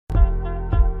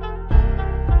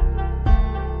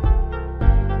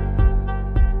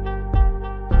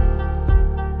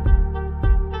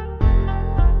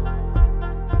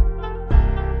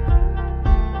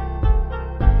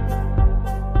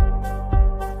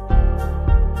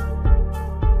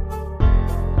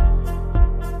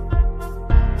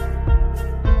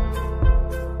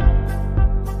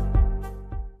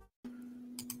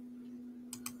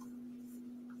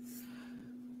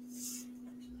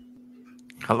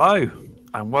Hello,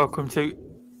 and welcome to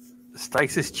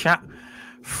Stasis Chat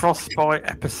Frostbite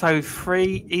Episode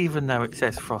 3. Even though it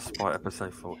says Frostbite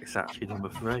Episode 4, it's actually number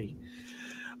 3.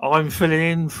 I'm filling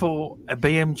in for a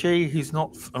BMG who's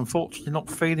unfortunately not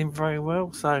feeling very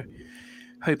well, so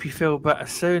hope you feel better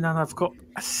soon. And I've got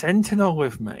a Sentinel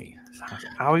with me.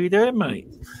 How are you doing, mate?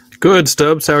 Good,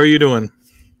 Stubbs. How are you doing?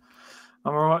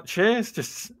 I'm all right, cheers.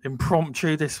 Just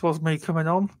impromptu, this was me coming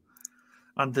on.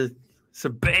 And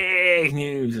some big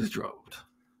news has dropped.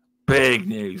 Big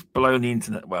news. Blown the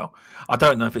internet. Well, I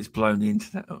don't know if it's blown the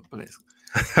internet up, but it's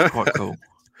quite cool.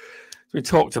 It's been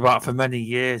talked about for many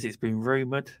years. It's been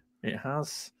rumoured. It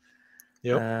has.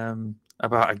 Yep.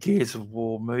 About a Gears of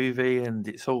War movie, and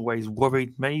it's always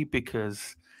worried me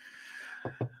because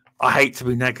I hate to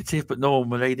be negative, but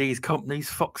normally these companies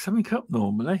fuck something up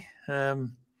normally.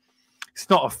 It's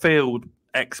not a field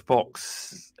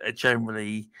Xbox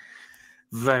generally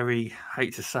very,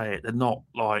 hate to say it, they're not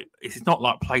like, it's not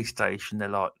like PlayStation.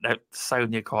 They're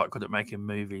Sony are quite good at making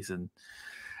movies and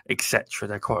etc.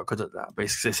 They're quite good at that, but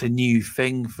it's a new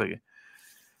thing for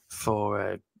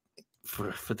the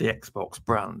Xbox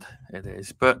brand. It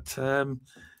is, but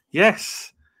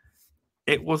yes,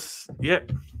 it was.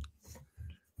 Yep,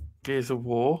 Gears of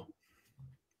War.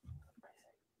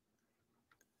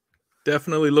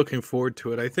 Definitely looking forward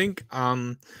to it. I think,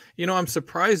 I'm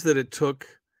surprised that it took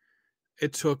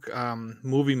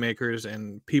movie makers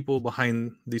and people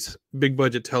behind these big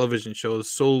budget television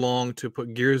shows so long to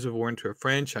put Gears of War into a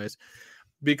franchise,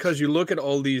 because you look at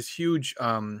all these huge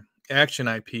action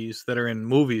IPs that are in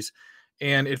movies,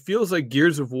 and it feels like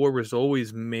Gears of War was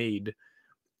always made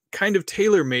kind of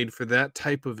tailor-made for that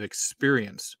type of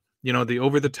experience. You know, the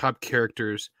over-the-top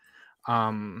characters,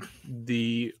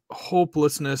 the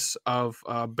hopelessness of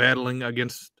battling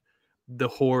against the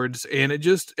hordes, and it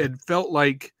felt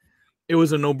like it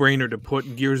was a no-brainer to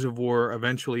put Gears of War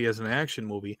eventually as an action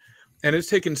movie. And it's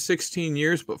taken 16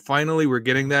 years, but finally we're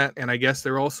getting that. And I guess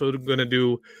they're also going to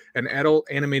do an adult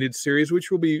animated series, which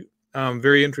will be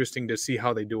very interesting to see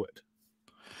how they do it.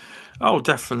 Oh,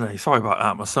 definitely. Sorry about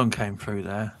that. My son came through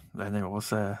there. Then it was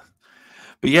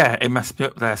but yeah, it messed me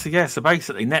up there. So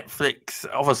basically Netflix,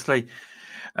 obviously,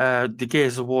 the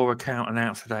Gears of War account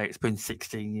announced today it's been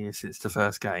 16 years since the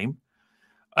first game.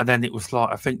 And then it was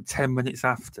like, I think 10 minutes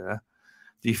after,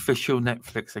 the official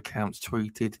Netflix accounts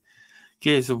tweeted,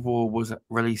 Gears of War was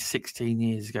released 16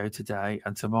 years ago today,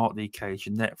 and to mark the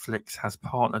occasion, Netflix has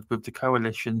partnered with the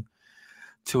Coalition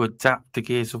to adapt the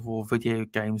Gears of War video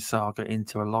game saga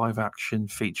into a live-action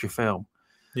feature film.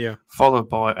 Yeah. Followed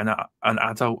by an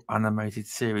adult animated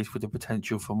series with the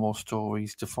potential for more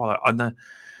stories to follow. And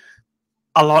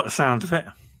I like the sound of it.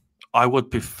 I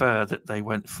would prefer that they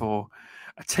went for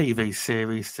a TV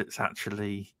series that's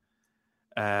actually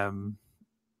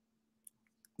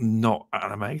not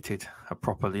animated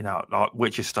properly now, like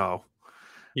Witcher style.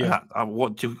 Yeah.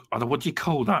 What do you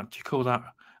call that? Do you call that?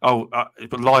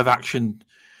 But live action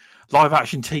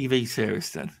TV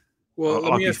series then. Well,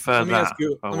 let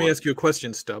me ask you a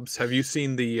question, Stubbs. Have you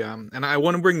seen the and I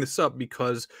want to bring this up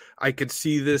because I could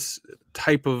see this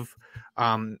type of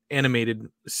animated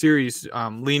series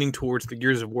leaning towards the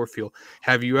Gears of War feel.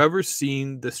 Have you ever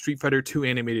seen the Street Fighter 2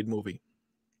 animated movie?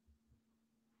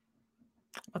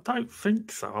 I don't think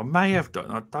so. I may have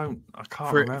done. I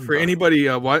can't remember. For anybody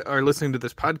are listening to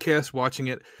this podcast, watching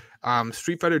it,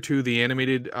 Street Fighter 2, the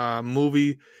animated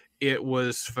movie, it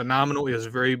was phenomenal. It was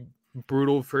very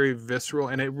brutal, very visceral,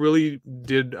 and it really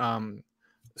did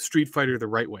Street Fighter the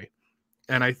right way.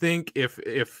 And I think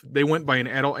if they went by an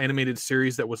adult animated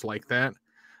series that was like that,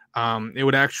 it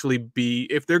would actually be,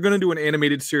 if they're going to do an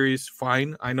animated series,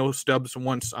 fine. I know Stubbs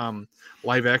wants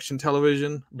live action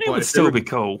television, but it would still be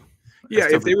cool. Yeah,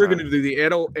 if they were going to do the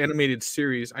adult animated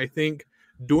series, I think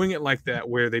doing it like that,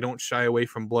 where they don't shy away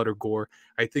from blood or gore,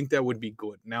 I think that would be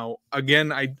good. Now,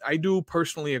 again, I do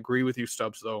personally agree with you,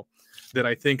 Stubbs, though, that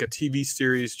I think a TV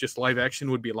series, just live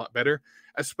action, would be a lot better,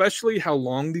 especially how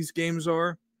long these games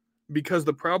are. Because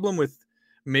the problem with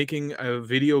making a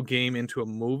video game into a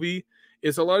movie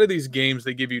is a lot of these games,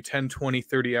 they give you 10, 20,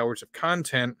 30 hours of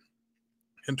content,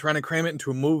 and trying to cram it into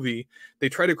a movie, they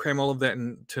try to cram all of that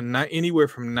into anywhere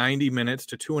from 90 minutes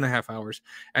to 2.5 hours.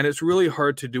 And it's really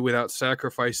hard to do without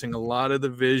sacrificing a lot of the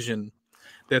vision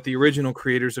that the original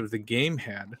creators of the game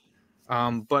had.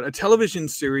 But a television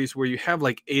series where you have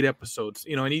like 8 episodes,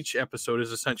 and each episode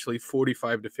is essentially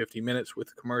 45 to 50 minutes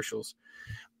with commercials,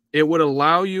 it would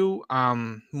allow you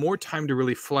more time to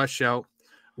really flesh out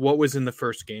what was in the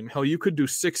first game. Hell, you could do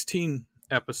 16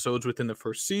 episodes within the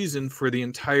first season for the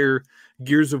entire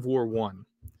Gears of War 1.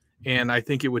 and I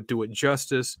think it would do it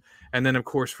justice. And then, of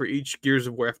course, for each Gears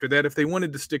of War after that, if they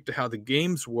wanted to stick to how the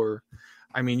games were,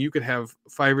 I mean, you could have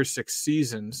 5 or 6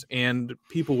 seasons, and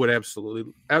people would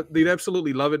they'd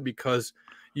absolutely love it, because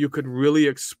you could really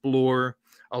explore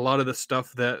a lot of the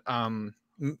stuff that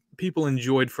people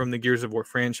enjoyed from the Gears of War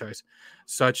franchise,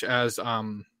 such as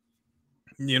the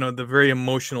very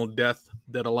emotional death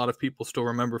that a lot of people still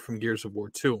remember from Gears of War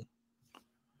 2.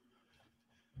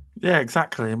 Yeah,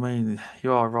 exactly. I mean,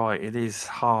 you are right. It is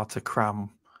hard to cram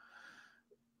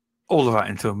all of that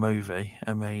into a movie.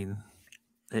 I mean,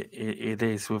 it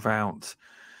is without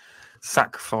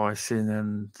sacrificing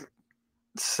and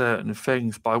certain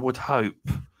things. But I would hope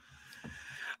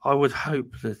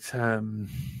that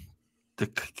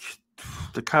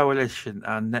the coalition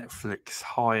and Netflix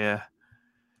hire.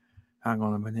 Hang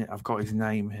on a minute, I've got his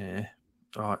name here.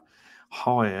 Right,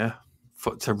 hire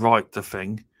to write the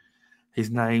thing. His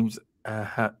name's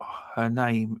her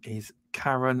name is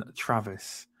Karen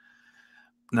Travis.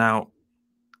 Now,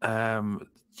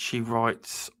 she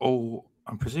writes all.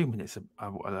 I'm presuming it's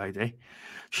a lady.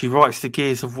 She writes the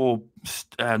Gears of War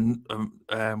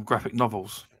graphic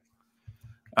novels,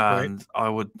 and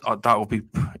Right. that would be,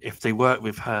 if they work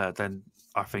with her, then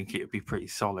I think it would be pretty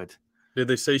solid. Did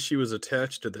they say she was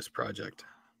attached to this project?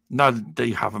 No,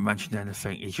 they haven't mentioned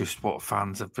anything. It's just what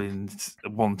fans have been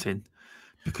wanting,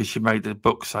 because she made the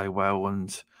book so well,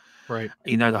 and Right.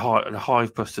 the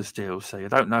Hivebusters DLC. I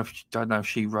don't know if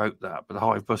she wrote that, but the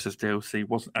Hivebusters DLC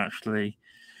wasn't actually.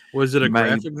 Was it a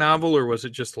graphic novel, or was it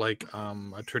just like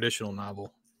a traditional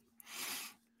novel?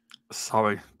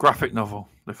 Sorry, graphic novel.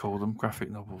 They call them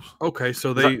graphic novels. Okay,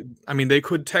 so they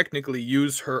could technically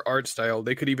use her art style.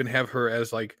 They could even have her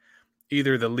as like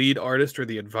either the lead artist or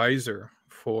the advisor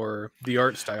for the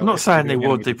art style. I'm not saying they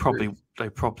would. They probably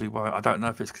won't. I don't know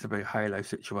if it's going to be a Halo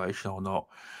situation or not,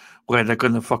 where they're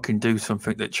going to fucking do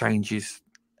something that changes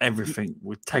everything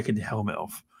with taking the helmet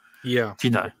off. Yeah.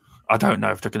 I don't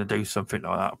know if they're going to do something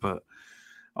like that, but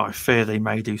I fear they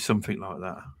may do something like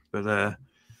that. But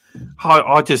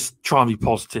I just try and be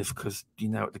positive, because you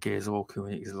know what the Gears of War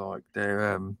community is like.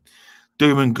 They're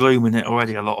doom and gloom in it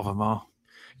already. A lot of them are.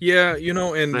 Yeah,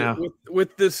 and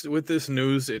with this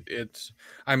news, it's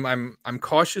I'm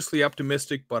cautiously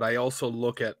optimistic, but I also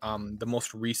look at the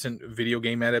most recent video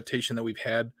game adaptation that we've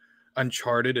had,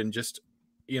 Uncharted, and just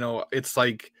it's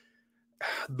like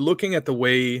looking at the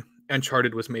way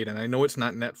Uncharted was made. And I know it's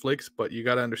not Netflix, but you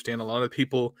got to understand, a lot of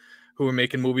people who are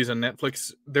making movies on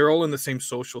Netflix, they're all in the same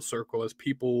social circle as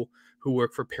people who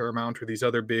work for Paramount or these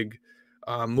other big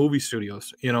movie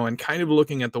studios, and kind of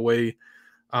looking at the way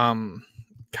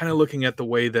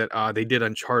that they did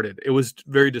Uncharted. It was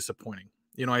very disappointing.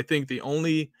 I think the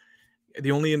only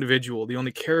individual, the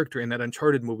only character in that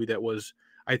Uncharted movie that was,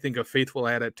 I think, a faithful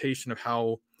adaptation of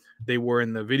how they were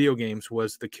in the video games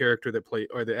was the character that played,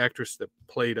 or the actress that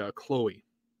played Chloe.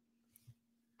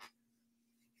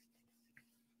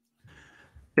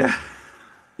 Yeah.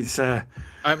 It's have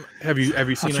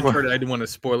you seen Uncharted? I didn't want to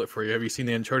spoil it for you. Have you seen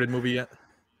the Uncharted movie yet?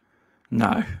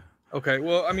 No. Okay.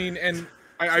 Well, I mean, and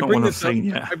I bring this up.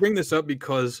 I bring this up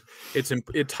because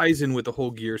it ties in with the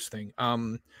whole Gears thing.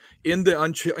 In the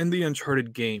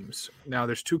Uncharted games, now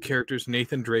there's 2 characters,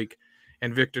 Nathan Drake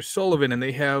and Victor Sullivan, and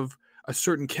they have a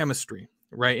certain chemistry,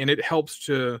 right? And it helps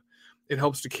to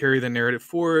carry the narrative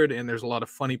forward, and there's a lot of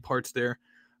funny parts there.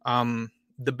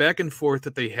 The back and forth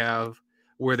that they have,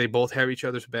 where they both have each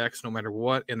other's backs no matter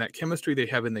what, and that chemistry they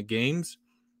have in the games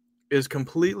is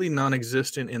completely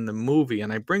non-existent in the movie.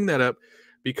 And I bring that up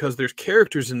because there's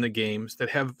characters in the games that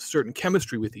have certain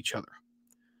chemistry with each other.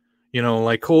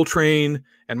 Like Coltrane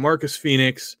and Marcus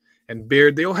Phoenix and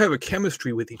Baird, they all have a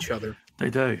chemistry with each other.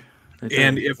 They do.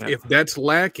 And if that's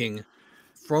lacking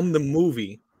from the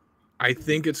movie, I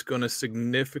think it's going to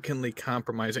significantly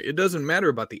compromise it. It doesn't matter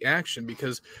about the action,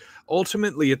 because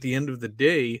ultimately, at the end of the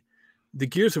day, the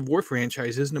Gears of War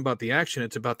franchise isn't about the action.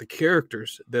 It's about the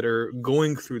characters that are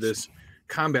going through this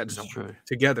combat zone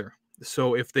together.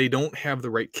 So if they don't have the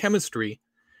right chemistry,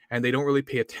 and they don't really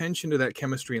pay attention to that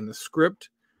chemistry in the script,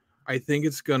 I think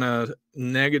it's going to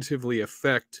negatively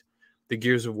affect the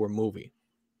Gears of War movie.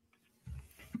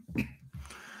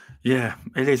 Yeah,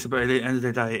 it is. But at the end of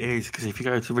the day, it is, because if you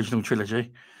go to the original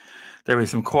trilogy, there is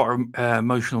some quite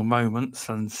emotional moments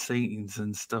and scenes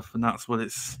and stuff, and that's why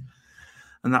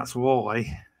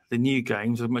the new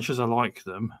games, as much as I like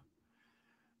them,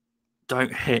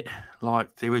 don't hit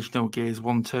like the original Gears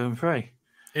 1, 2, and 3.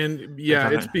 And yeah,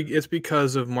 it's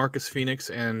because of Marcus Phoenix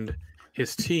and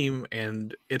his team,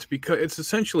 and it's because it's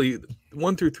essentially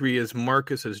 1 through 3 is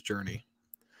Marcus's journey,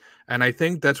 and I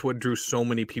think that's what drew so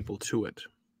many people to it.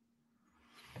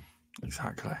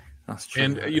 Exactly. That's true.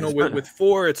 And with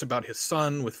 4, it's about his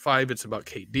son. With 5, it's about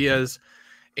Kate Diaz,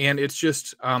 and it's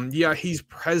just he's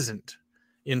present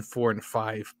in 4 and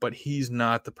 5, but he's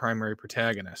not the primary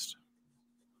protagonist.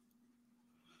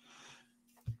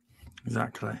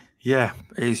 Exactly. Yeah,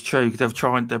 it's true.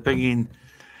 They're bringing.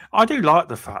 I do like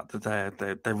the fact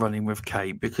that they're running with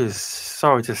Kate because,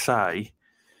 sorry to say,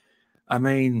 I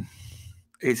mean,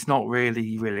 it's not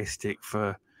really realistic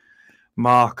for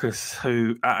Marcus,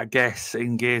 who I guess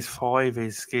in Gears 5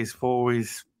 is Gears 4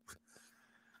 is.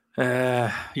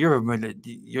 You're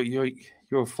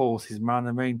a forces man.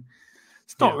 I mean,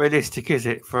 it's not realistic, is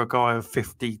it, for a guy of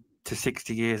 50 to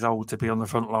 60 years old to be on the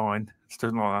front line,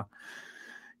 something like that.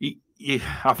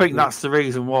 I think that's the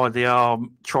reason why they are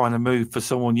trying to move for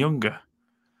someone younger.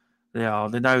 They are.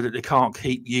 They know that they can't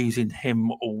keep using him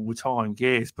all the time,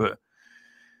 Gears, but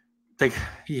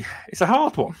it's a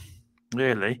hard one,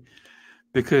 really,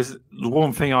 because the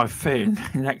one thing I fear in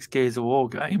the next Gears of War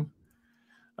game,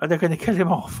 are they going to kill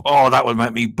him off? Oh, that would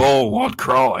make me bawl. I'd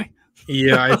cry.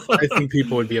 Yeah, I think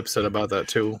people would be upset about that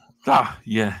too.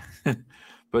 Yeah.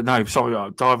 But no, sorry,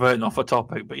 I'm diverting off a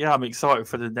topic. But yeah, I'm excited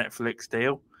for the Netflix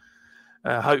deal.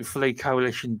 Hopefully,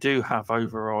 Coalition do have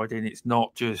overriding. It's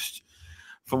not just,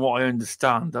 from what I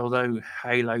understand, although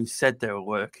Halo said they were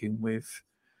working with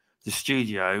the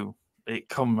studio,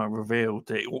 it revealed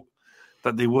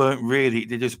that they weren't really.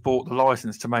 They just bought the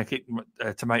license to make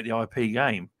the IP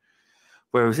game.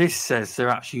 Whereas this says they're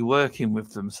actually working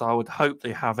with them, so I would hope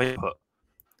they have input.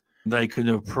 They can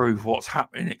approve what's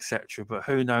happening, etc. But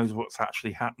who knows what's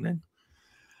actually happening?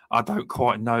 I don't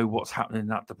quite know what's happening in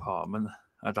that department.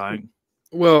 I don't.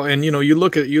 Well, and you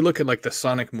look at like the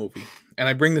Sonic movie, and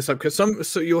I bring this up because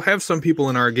you'll have some people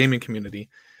in our gaming community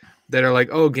that are like,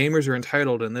 oh, gamers are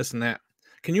entitled and this and that.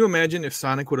 Can you imagine if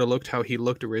Sonic would have looked how he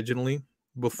looked originally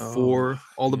before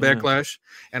all the backlash,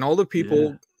 and all the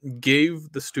people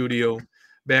gave the studio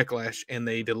backlash, and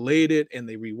they delayed it and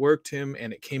they reworked him,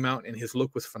 and it came out and his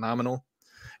look was phenomenal,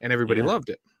 and everybody loved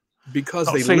it because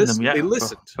they listened. They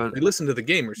listened to the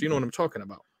gamers. You know what I'm talking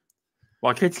about.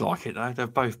 My kids like it though.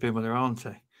 They've both been with their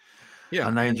auntie. Yeah,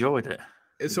 and they enjoyed it.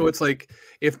 So it's like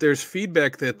if there's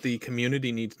feedback that the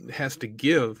community has to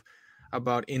give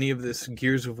about any of this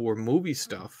Gears of War movie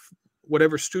stuff,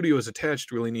 whatever studio is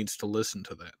attached really needs to listen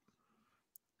to that.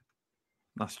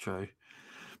 That's true.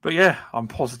 But yeah, I'm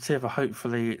positive.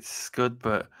 Hopefully it's good.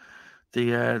 But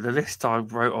the list I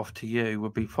wrote off to you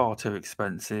would be far too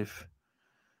expensive.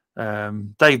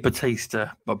 Dave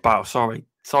Bautista,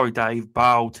 sorry, Dave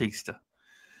Bautista.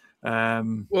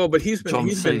 Well, but he's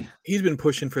been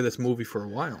pushing for this movie for a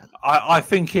while. I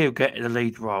think he'll get the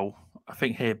lead role. I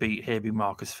think he'll be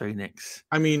Marcus Phoenix.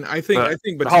 I mean, but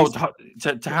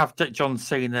to have John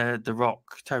Cena, The Rock,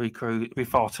 Terry Crews would be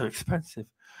far too expensive.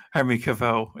 Henry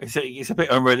Cavill, it's a bit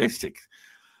unrealistic.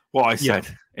 What I said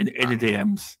in the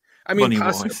DMs. I mean,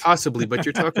 possibly, but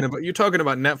you're talking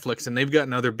about Netflix, and they've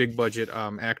gotten other big budget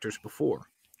actors before.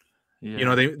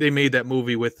 Yeah. They made that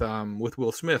movie with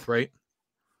Will Smith, right?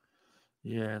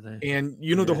 Yeah.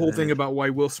 The whole thing about why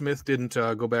Will Smith didn't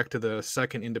go back to the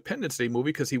second Independence Day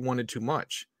movie because he wanted too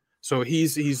much. So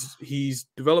he's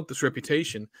developed this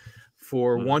reputation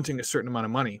for wanting a certain amount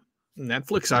of money.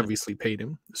 Netflix obviously paid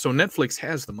him, so Netflix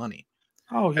has the money.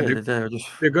 Oh yeah,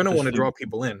 they're going to want to draw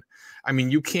people in. I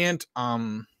mean, you can't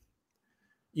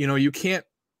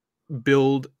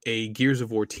build a Gears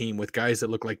of War team with guys that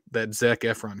look like that Zac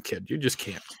Efron kid. You just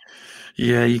can't.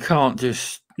 Yeah, you can't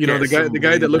just the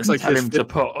guy that looks like him to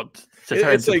put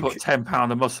 10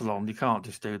 pound of muscle on. You can't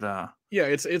just do that. Yeah,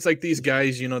 it's like these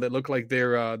guys, that look like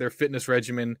their fitness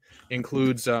regimen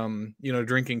includes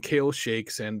drinking kale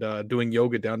shakes and doing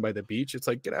yoga down by the beach. It's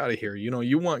like, get out of here.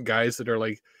 You want guys that are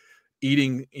like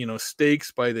eating,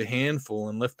 steaks by the handful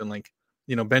and lifting like,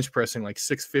 bench pressing like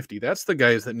 650. That's the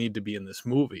guys that need to be in this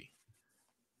movie.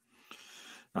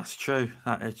 That's true.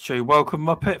 That is true. Welcome,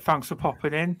 Muppet. Thanks for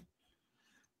popping in.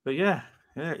 But yeah,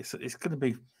 it's going to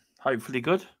be hopefully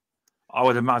good. I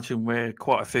would imagine we're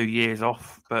quite a few years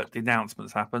off, but the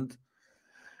announcements happened.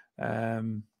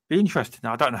 Be interesting.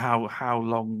 I don't know how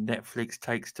long Netflix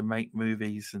takes to make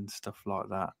movies and stuff like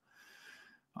that.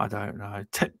 I don't know.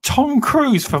 Tom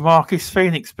Cruise for Marcus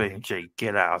Phoenix BMG.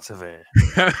 Get out of here.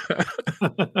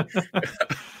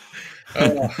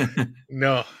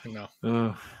 No.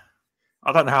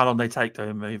 I don't know how long they take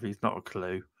doing movies. Not a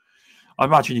clue. I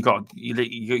imagine you got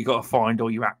to find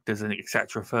all your actors and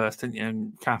etc. first, didn't you,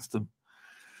 and cast them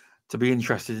to be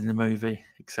interested in the movie,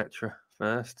 etc.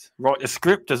 first. Write the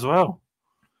script as well.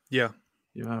 Yeah,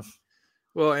 you have.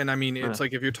 Well, and I mean, it's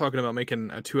like if you're talking about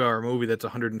making a 2-hour movie that's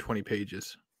 120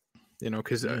 pages,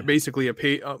 because basically a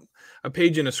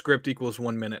page in a script equals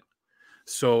 1 minute.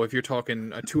 So if you're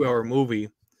talking a 2-hour movie,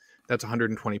 that's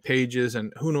 120 pages,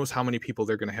 and who knows how many people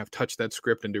they're going to have touch that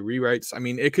script and do rewrites. I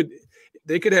mean, they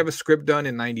could have a script done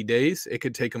in 90 days. It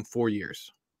could take them 4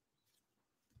 years.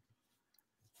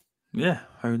 Yeah,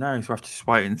 who knows? We'll have to just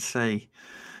wait and see.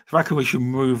 I reckon we should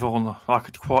move on. I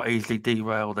could quite easily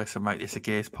derail this and make this a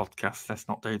Gears podcast. Let's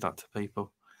not do that to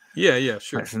people. Yeah,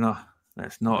 sure. Let's not.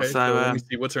 Okay, so let me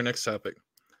see. What's our next topic?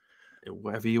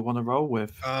 Whatever you want to roll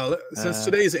with. Since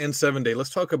today's N7 day, let's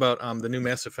talk about the new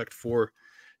Mass Effect 4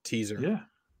 teaser. Yeah.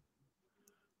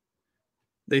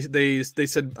 They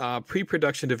said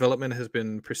pre-production development has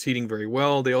been proceeding very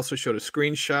well. They also showed a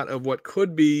screenshot of what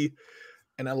could be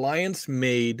an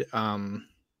alliance-made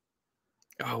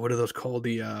what are those called?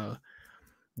 The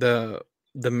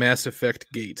Mass Effect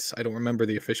gates. I don't remember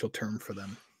the official term for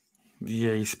them.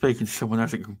 Yeah, you're speaking to someone who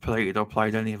hasn't completed or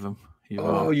played any of them.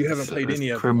 You haven't played any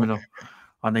of them. Criminal.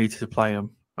 I need to play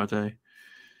them. I do.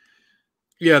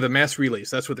 Yeah, the mass relays.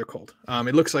 That's what they're called.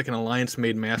 It looks like an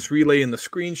alliance-made mass relay in the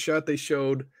screenshot they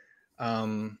showed.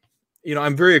 I'm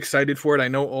very excited for it. I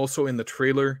know also in the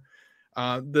trailer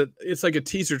that it's like a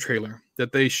teaser trailer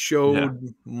that they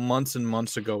showed months and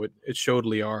months ago. It showed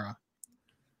Liara,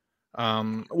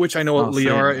 which I know what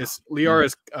Liara is. Liara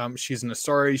is she's an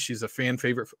Asari. She's a fan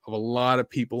favorite of a lot of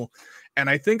people, and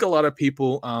I think a lot of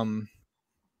people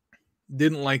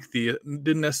didn't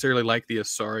necessarily like the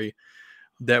Asari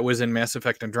that was in Mass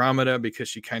Effect Andromeda because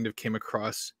she kind of came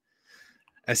across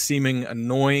as seeming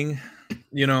annoying,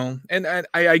 and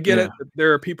I get it.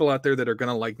 There are people out there that are going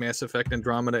to like Mass Effect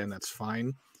Andromeda, and that's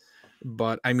fine.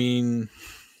 But I mean,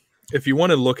 if you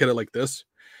want to look at it like this,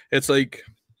 it's like,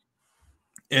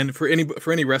 and for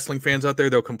any wrestling fans out there,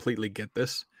 they'll completely get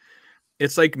this.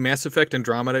 It's like Mass Effect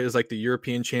Andromeda is like the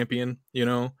European champion,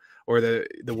 or the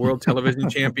world television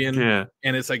champion. Yeah.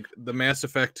 And it's like the Mass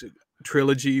Effect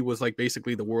trilogy was like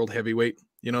basically the world heavyweight,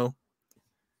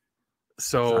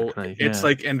 So exactly, it's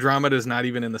like Andromeda is not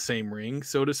even in the same ring,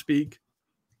 so to speak.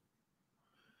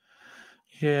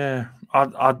 Yeah,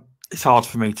 it's hard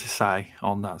for me to say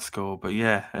on that score, but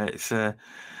yeah,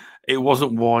 it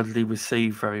wasn't widely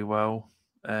received very well.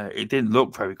 It didn't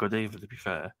look very good either, to be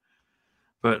fair.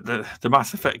 But the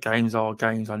Mass Effect games are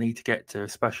games I need to get to,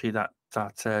 especially that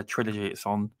trilogy. It's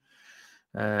on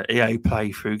EA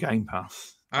Play through Game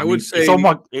Pass. I would say it's on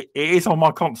my. It is on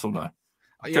my console now.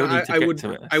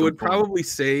 I would probably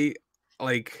say,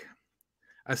 like,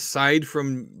 aside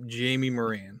from Jamie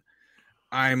Moran,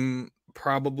 I'm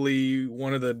probably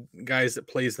one of the guys that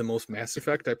plays the most Mass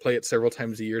Effect. I play it several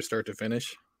times a year, start to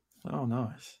finish. Oh,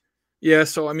 nice. Yeah,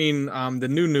 so I mean, the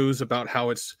new news about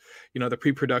how it's, the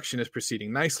pre-production is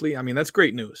proceeding nicely. I mean, that's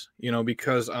great news,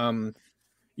 because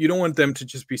you don't want them to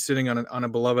just be sitting on a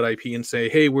beloved IP and say,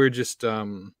 hey, we're just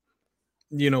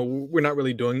we're not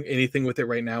really doing anything with it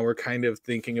right now. We're kind of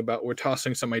we're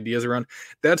tossing some ideas around.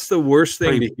 That's the worst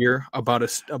thing to hear about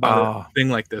a thing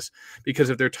like this, because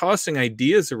if they're tossing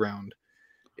ideas around,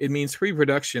 it means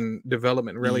pre-production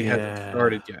development really hasn't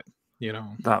started yet.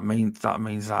 That means that. I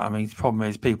mean, the problem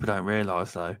is people don't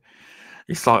realize though.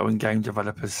 It's like when game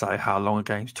developers say how long a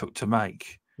game's took to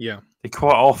make. Yeah, they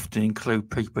quite often include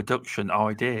pre-production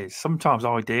ideas. Sometimes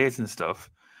ideas and stuff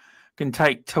can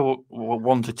take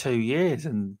 1 to 2 years,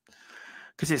 and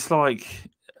because it's like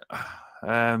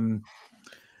you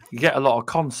get a lot of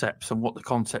concepts and what the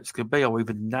concepts could be, or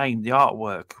even name the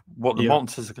artwork, what the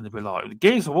monsters are going to be like.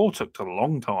 Gears of War took a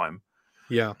long time.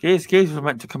 Yeah, Gears was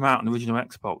meant to come out on the original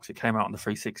Xbox. It came out on the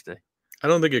 360. I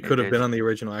don't think it could have been on the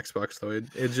original Xbox though.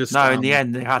 It just in the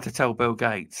end they had to tell Bill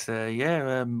Gates,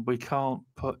 we can't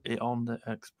put it on the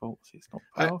Xbox. It's not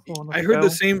powerful. I heard the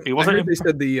same. I heard they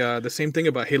said the same thing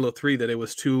about Halo 3, that it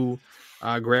was too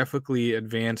graphically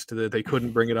advanced, that they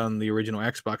couldn't bring it on the original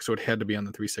Xbox, so it had to be on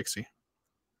the 360.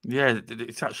 Yeah,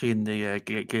 it's actually in the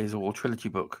Gears of War trilogy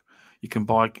book. You can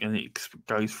buy, and it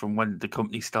goes from when the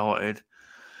company started.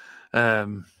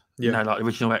 Like the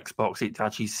original Xbox, it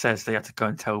actually says they had to go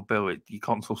and tell Bill your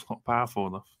console's not powerful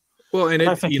enough. Well, and I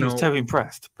don't think he was too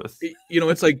impressed. But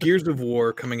it's like Gears of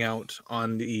War coming out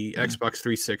on the Xbox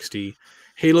 360,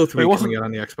 Halo 3 coming out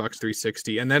on the Xbox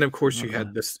 360, and then of course you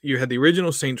had the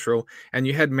original Saints Row, and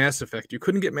you had Mass Effect. You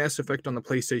couldn't get Mass Effect on the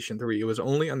PlayStation 3. It was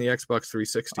only on the Xbox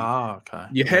 360. Okay.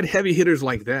 You had heavy hitters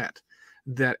like that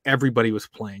everybody was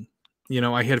playing.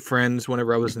 I had friends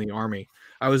whenever I was in the Army.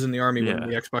 I was in the Army when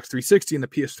the Xbox 360 and the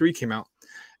PS3 came out,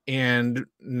 and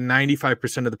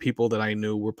 95% of the people that I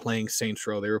knew were playing Saints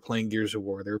Row. They were playing Gears of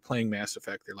War. They were playing Mass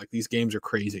Effect. They're like, these games are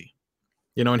crazy,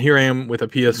 and here I am with a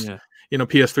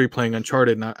PS3 playing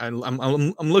Uncharted. And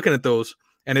I'm looking at those,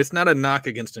 and it's not a knock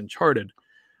against Uncharted,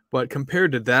 but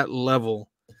compared to that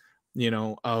level,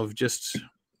 of just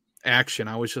action,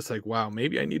 I was just like, wow,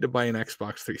 maybe I need to buy an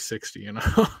Xbox 360. You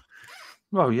know?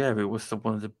 Well, yeah, it was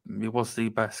it was the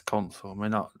best console. I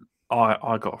mean,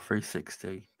 I got a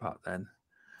 360 back then.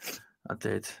 I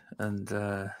did, and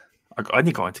I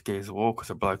only got into Gears of War because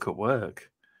a bloke at work,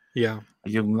 Yeah. a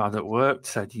young lad at work,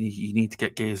 said you need to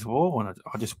get Gears of War, and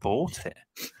I just bought it.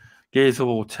 Gears of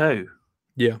War 2.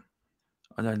 Yeah.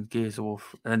 And then Gears of War,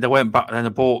 and they went back. Then I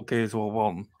bought Gears of War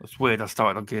 1. It's weird. I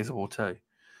started on Gears of War 2.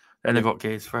 Then I got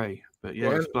Gears 3. But yeah,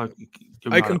 Well, it's bloke.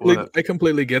 I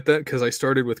completely get that because I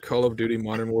started with Call of Duty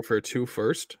Modern Warfare 2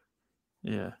 first.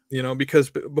 Yeah. You know,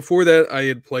 because before that I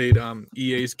had played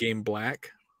EA's game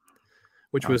Black,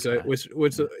 which was it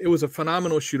was a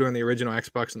phenomenal shooter on the original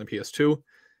Xbox and the PS2.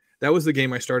 That was the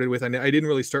game I started with. I didn't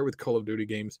really start with Call of Duty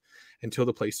games until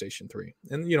the PlayStation 3.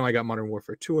 And you know, I got Modern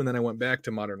Warfare 2 and then I went back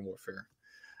to Modern Warfare.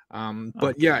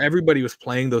 But yeah, everybody was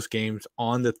playing those games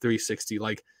on the 360.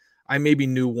 Like I maybe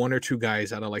knew one or two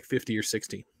guys out of like 50 or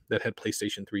 60 that had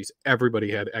PlayStation 3s. Everybody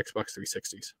had Xbox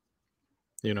 360s.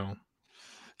 You know.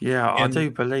 Yeah, I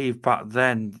do believe back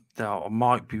then, that I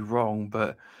might be wrong,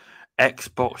 but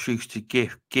Xbox used to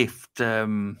gift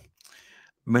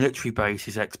military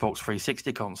bases Xbox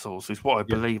 360 consoles. Is what I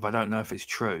believe. I don't know if it's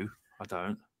true. I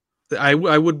don't.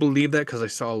 I would believe that because I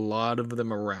saw a lot of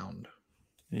them around.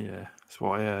 Yeah, that's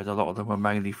what I heard. A lot of them were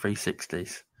mainly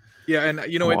 360s. Yeah, and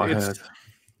you know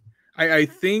I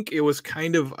think it was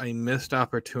kind of a missed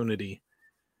opportunity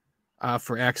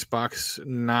for Xbox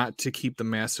not to keep the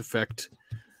Mass Effect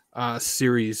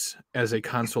series as a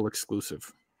console exclusive.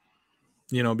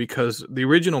 You know, because the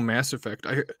original Mass Effect,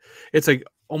 it's like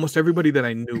almost everybody that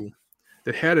I knew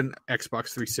that had an Xbox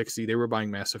 360, they were buying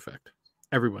Mass Effect.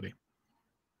 Everybody.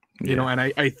 You know, and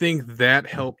I think that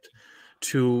helped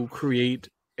to create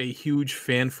a huge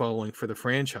fan following for the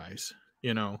franchise,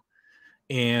 you know.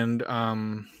 And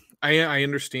I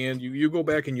understand you go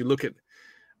back and you look at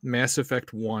Mass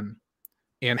Effect 1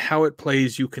 and how it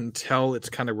plays, you can tell it's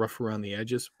kind of rough around the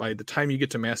edges. By the time you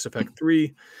get to Mass Effect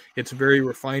 3, it's very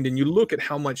refined. And you look at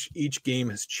how much each game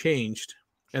has changed.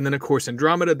 And then, of course,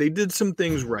 Andromeda, they did some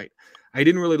things right. I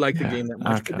didn't really like the game that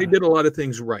much, but they did a lot of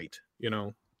things right, you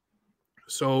know.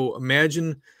 So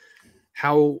imagine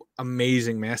how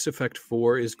amazing Mass Effect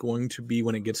 4 is going to be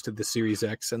when it gets to the Series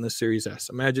X and the Series S.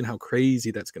 Imagine how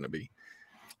crazy that's going to be.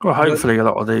 Well, hopefully a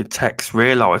lot of the tech's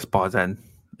realised by then.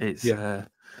 It's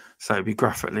so it'll be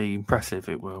graphically impressive.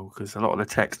 It will, because a lot of the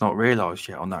tech's not realised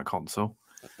yet on that console.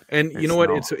 And you know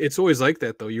what? It's always like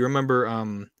that, though. You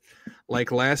remember,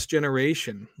 like last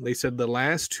generation, they said the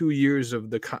last 2 years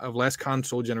of last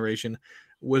console generation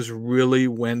was really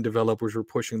when developers were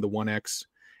pushing the 1X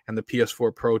and the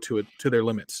PS4 Pro to their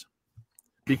limits,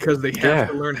 because they have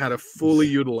to learn how to fully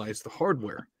utilize the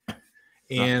hardware.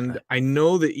 And I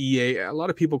know that EA, a lot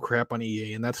of people crap on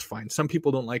EA, and that's fine. Some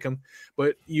people don't like them,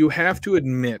 but you have to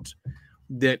admit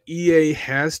that EA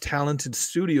has talented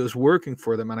studios working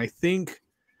for them. And I think,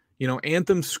 you know,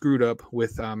 Anthem screwed up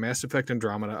with Mass Effect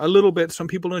Andromeda a little bit. Some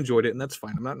people enjoyed it, and that's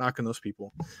fine. I'm not knocking those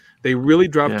people. They really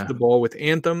dropped the ball with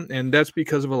Anthem, and that's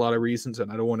because of a lot of reasons, and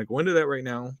I don't want to go into that right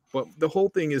now. But the whole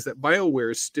thing is that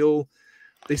BioWare is still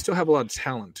have a lot of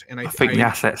talent, and I think the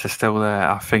assets are still there.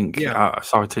 I think.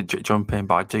 Sorry to jump in,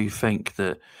 but I do think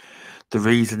that the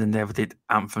reason they never did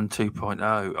Anthem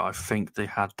 2.0, I think they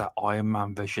had that Iron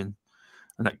Man vision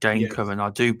and that game coming. I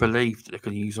do believe that they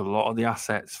can use a lot of the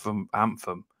assets from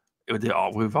Anthem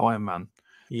with Iron Man,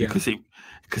 because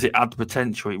it had the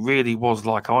potential. It really was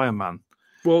like Iron Man.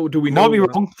 Well, do we know? Might be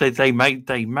wrong. They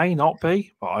may not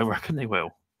be, but I reckon they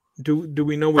will. Do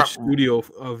we know which studio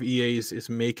of EA's is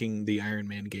making the Iron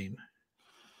Man game?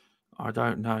 I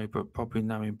don't know, but probably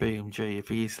knowing BMG, if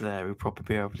he's there, he'll probably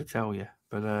be able to tell you.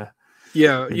 But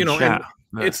you know, chat,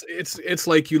 it's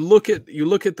like you look at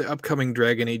the upcoming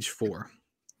Dragon Age 4.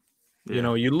 You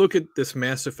know, you look at this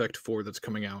Mass Effect 4 that's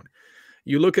coming out.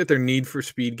 You look at their Need for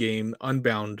Speed game,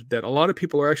 Unbound, that a lot of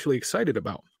people are actually excited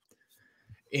about.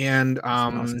 And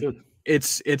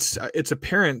it's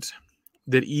apparent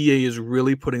that EA is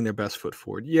really putting their best foot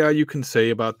forward. Yeah, you can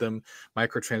say about them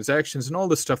microtransactions and all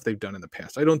the stuff they've done in the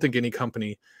past. I don't think any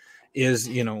company is,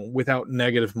 you know, without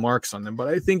negative marks on them, but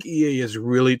I think EA is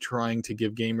really trying to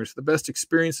give gamers the best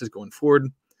experiences going forward.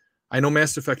 I know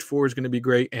Mass Effect 4 is going to be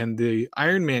great, and the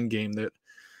Iron Man game that,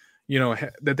 you know,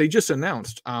 that they just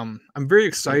announced. I'm very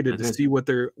excited to see what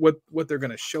they're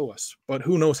going to show us, but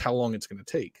who knows how long it's going to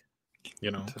take.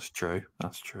 You know, that's true.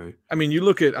 I mean, you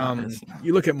look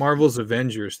at Marvel's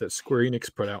Avengers that Square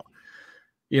Enix put out.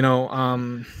 You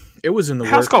know, it was in the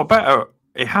works.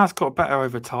 It has got better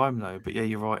over time, though. But yeah,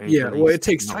 you're right. It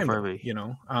takes time. You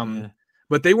know,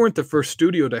 but they weren't the first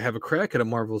studio to have a crack at a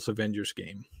Marvel's Avengers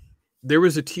game. there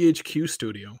was a THQ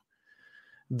studio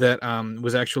that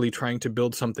was actually trying to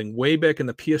build something way back in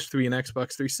the PS3 and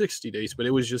Xbox 360 days, but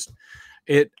it was just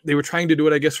they were trying to do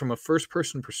it, I guess, from a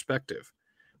first-person perspective,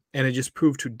 and it just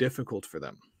proved too difficult for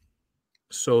them.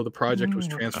 So the project was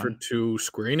transferred to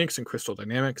Square Enix and Crystal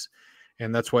Dynamics,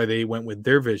 and that's why they went with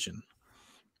their vision.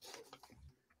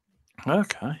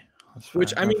 Okay.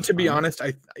 Which, I mean, to be honest,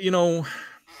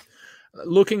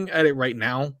 looking at it right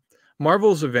now,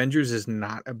 Marvel's Avengers is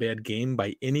not a bad game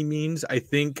by any means. I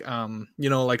think,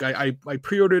 like I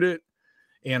pre-ordered it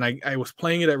and I was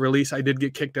playing it at release. I did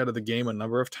get kicked out of the game a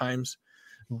number of times,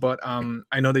 but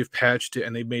I know they've patched it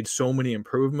and they've made so many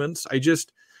improvements. I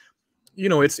just,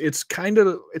 it's kind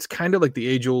of like the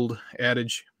age-old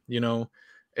adage,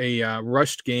 a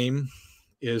rushed game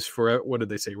is forever. What did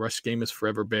they say? Rushed game is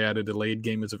forever bad. A delayed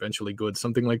game is eventually good.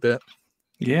 Something like that.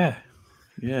 Yeah.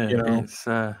 It's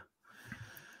I've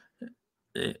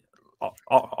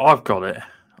got it.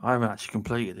 I haven't actually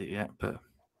completed it yet, but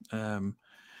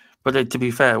to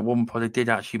be fair, at one point they did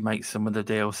actually make some of the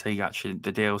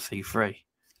DLC free,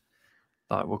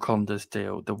 like Wakanda's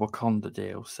deal. The Wakanda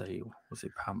DLC, was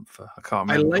it Panther? I can't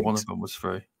remember. One of them was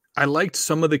free. I liked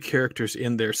some of the characters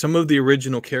in there. Some of the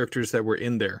original characters that were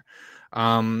in there.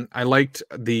 I liked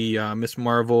the Miss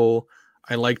Marvel.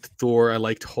 I liked Thor. I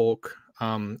liked Hulk.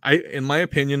 In my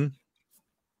opinion,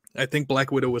 I think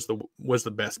Black Widow was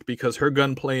the best because her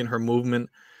gunplay and her movement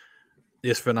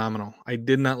is phenomenal. I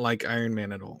did not like Iron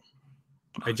Man at all.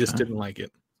 I just didn't like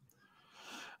it.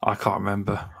 I can't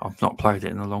remember. I've not played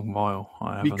it in a long while.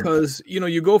 Because,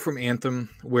 you go from Anthem,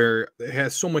 where it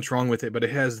has so much wrong with it, but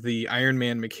it has the Iron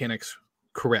Man mechanics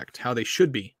correct, how they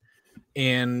should be.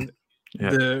 And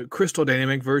the Crystal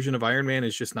Dynamic version of Iron Man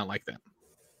is just not like that.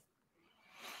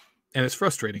 And it's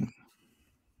frustrating.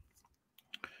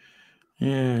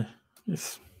 Yeah,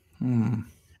 it's. And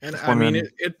I mean,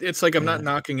 it's like I'm not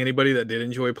knocking anybody that did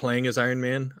enjoy playing as Iron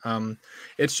Man.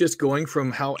 It's just going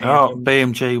from how.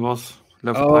 BMG was.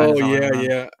 Oh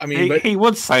yeah. I mean, he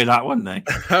would say that, wouldn't he?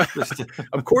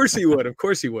 Of course he would. Of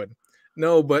course he would.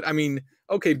 No, but I mean,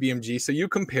 okay, BMG. So you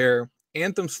compare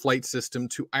Anthem's flight system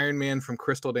to Iron Man from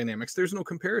Crystal Dynamics. There's no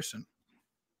comparison.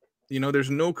 There's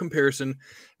no comparison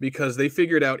because they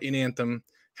figured out in Anthem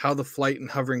how the flight and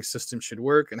hovering system should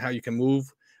work and how you can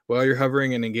move while you're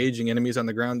hovering and engaging enemies on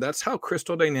the ground. That's how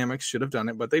Crystal Dynamics should have done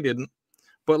it, but they didn't.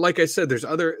 But like I said, there's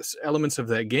other elements of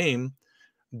that game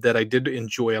that I did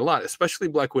enjoy a lot, especially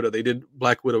Black Widow. They did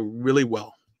Black Widow really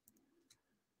well.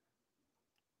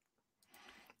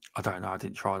 I don't know. I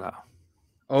didn't try that.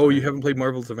 Oh, you haven't played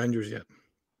Marvel's Avengers yet?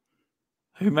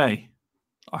 Who, me?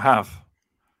 I have.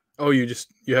 Oh, you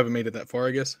haven't made it that far,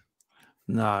 I guess?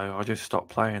 No, I just stopped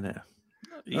playing it.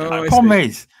 The problem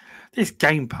is, this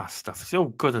Game Pass stuff is all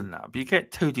good and that, but you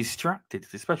get too distracted,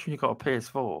 especially when you've got a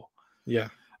PS4. Yeah.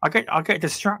 I get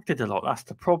distracted a lot. That's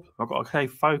the problem. I've got to stay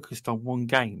focused on one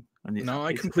game. And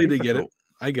I completely get it.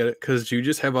 I get it because you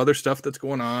just have other stuff that's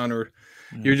going on, or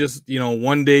you're just,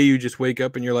 one day you just wake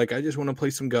up and you're like, I just want to play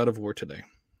some God of War today,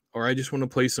 or I just want to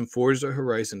play some Forza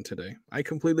Horizon today. I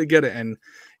completely get it. And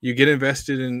you get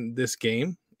invested in this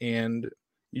game and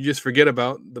you just forget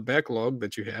about the backlog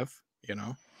that you have,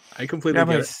 I completely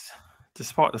get it.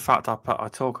 Despite the fact I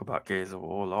talk about Gears of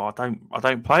War, I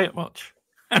don't play it much.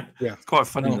 Yeah, it's quite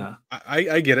funny now.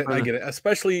 I get it. I get it.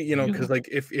 Especially, because like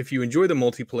if you enjoy the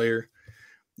multiplayer,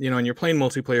 and you're playing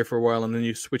multiplayer for a while and then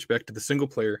you switch back to the single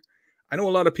player, I know a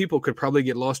lot of people could probably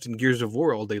get lost in Gears of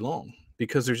War all day long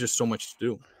because there's just so much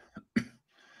to do.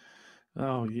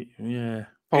 Oh, yeah.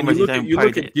 And you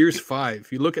look at Gears 5,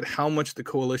 you look at how much the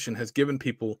Coalition has given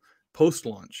people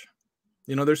post-launch.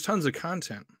 There's tons of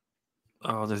content.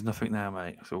 Oh, there's nothing now,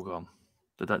 mate. It's all gone.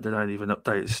 They don't even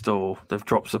update the store. They've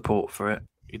dropped support for it.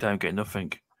 You don't get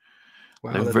nothing.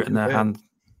 Wow, they've written their hand.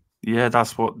 Yeah,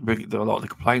 that's what a lot of the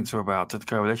complaints are about to the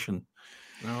Coalition.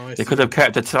 Oh, they could have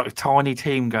kept a tiny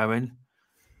team going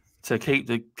to keep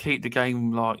the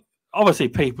game like. Obviously,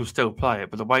 people still play it,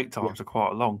 but the wait times are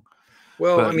quite long.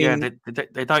 Well, but, I mean,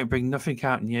 they don't bring nothing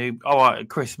out new. At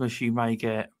Christmas you may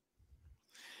get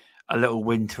a little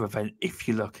winter event if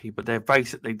you're lucky, but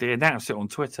they announced it on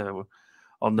Twitter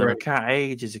on their account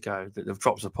ages ago that they've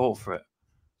dropped support for it.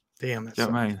 Damn, that's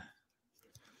what I mean.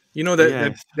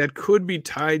 That could be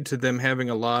tied to them having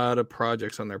a lot of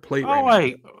projects on their plate.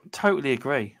 I totally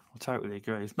agree.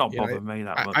 It's not bothering me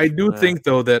that much. I do think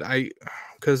though that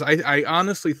because I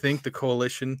honestly think the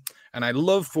Coalition, and I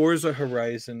love Forza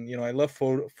Horizon. I love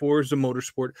Forza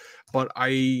Motorsport, but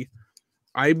I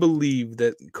believe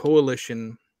that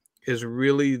Coalition is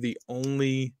really the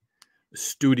only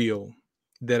studio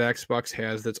that Xbox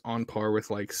has that's on par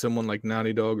with like someone like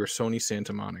Naughty Dog or Sony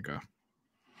Santa Monica.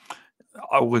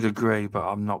 I would agree, but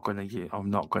I'm not going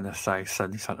to say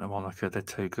Sunny Santa Monica. They're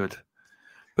too good.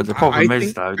 But the I problem is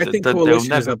think though I think that they'll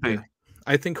Coalition is never up be. there.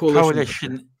 I think Coalition is up there.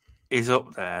 Coalition is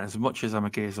up there. And as much as I'm a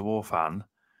Gears of War fan,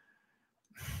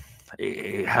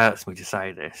 it hurts me to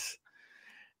say this.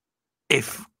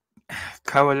 If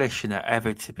Coalition are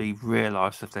ever to be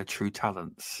realised of their true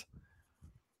talents,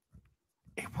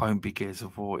 it won't be Gears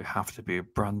of War. It have to be a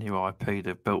brand new IP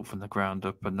they've built from the ground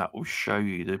up, and that will show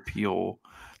you the pure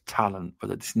talent.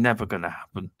 But it's never going to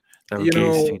happen. They're a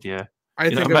Gears studio. I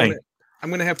You know think what I mean? I'm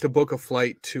gonna have to book a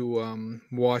flight to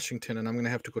Washington, and I'm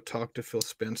gonna have to go talk to Phil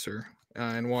Spencer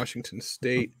in Washington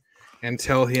State and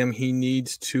tell him he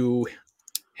needs to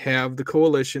have the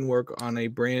Coalition work on a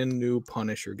brand new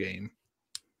Punisher game.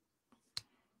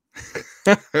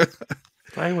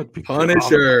 They would be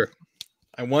Punisher. Good.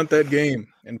 I want that game,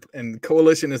 and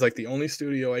Coalition is like the only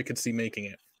studio I could see making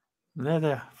it. They're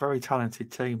a very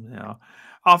talented team. They are.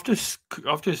 I've just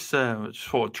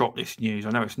sort of dropped this news. I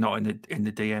know it's not in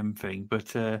the DM thing, but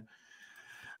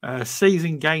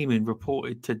Season Gaming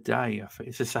reported today. I think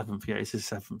it's the 7th. Yeah, it's the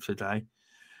 7th today.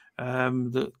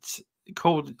 That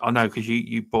I know because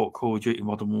you bought Call of Duty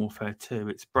Modern Warfare 2.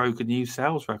 It's broken new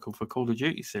sales record for Call of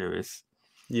Duty series.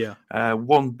 Yeah,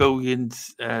 $1 billion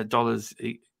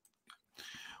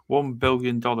 $1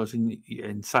 billion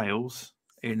in sales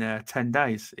in 10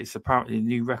 days. It's apparently a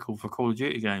new record for Call of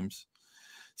Duty games.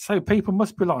 So people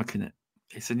must be liking it.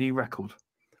 It's a new record.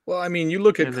 Well, I mean, you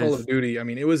look at Call of Duty. I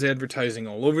mean, it was advertising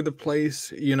all over the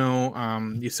place. You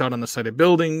saw it on the side of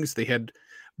buildings. They had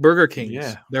Burger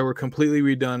Kings that were completely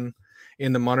redone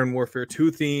in the Modern Warfare 2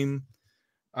 theme.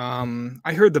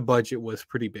 I heard the budget was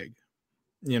pretty big,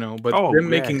 but them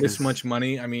making this much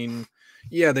money. I mean,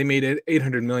 yeah, they made it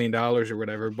 $800 million or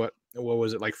whatever, but what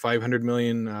was it, like $500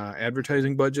 million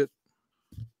advertising budget?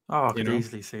 Oh, I could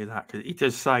easily see that. Because it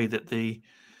does say that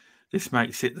this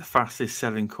makes it the fastest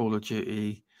selling Call of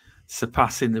Duty,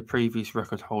 surpassing the previous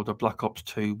record holder, Black Ops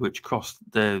 2, which crossed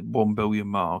the 1 billion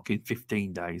mark in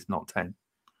 15 days, not 10.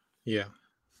 Yeah.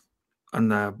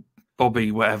 And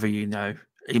Bobby, whatever he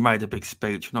made a big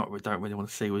speech. We don't really want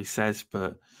to see what he says,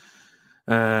 but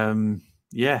and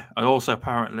also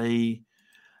apparently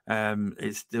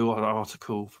it's the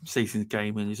article from Seasons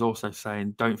Gaming is also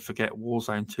saying don't forget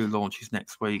Warzone 2 launches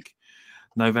next week,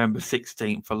 November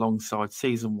 16th, alongside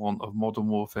Season 1 of Modern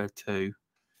Warfare 2.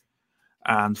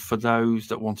 And for those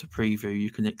that want a preview, you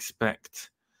can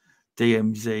expect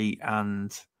DMZ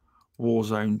and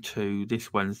Warzone 2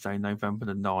 this Wednesday, November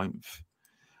the 9th,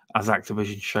 as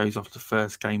Activision shows off the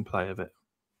first gameplay of it.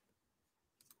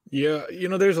 Yeah,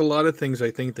 there's a lot of things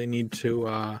I think they need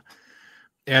to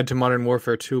add to Modern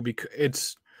Warfare 2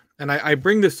 because I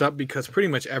bring this up because pretty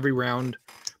much every round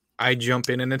I jump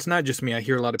in, and it's not just me. I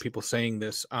hear a lot of people saying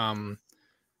this.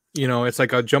 It's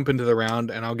like I'll jump into the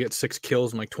round and I'll get 6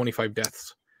 kills and like 25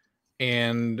 deaths.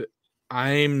 And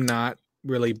I'm not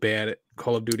really bad at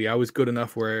Call of Duty. I was good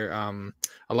enough where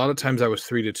a lot of times I was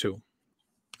 3-2.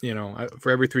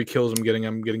 For every 3 kills I'm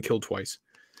getting killed twice.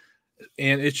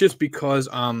 And it's just because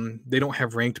they don't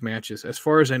have ranked matches. As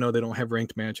far as I know, they don't have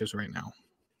ranked matches right now.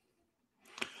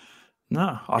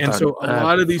 No, so a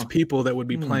lot of these people that would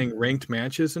be playing ranked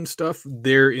matches and stuff,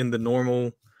 they're in the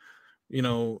normal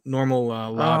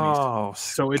lobbies. Oh,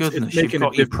 so it's making you've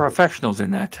got your professionals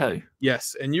in there too.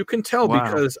 Yes, and you can tell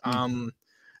because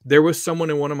there was someone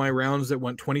in one of my rounds that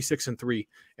went 26-3,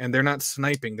 and they're not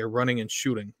sniping; they're running and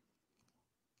shooting.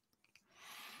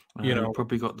 You've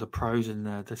probably got the pros in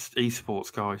there, the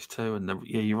esports guys too, and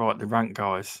you're right, the rank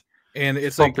guys. And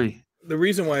it's probably like the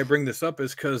reason why I bring this up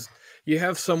is because you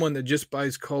have someone that just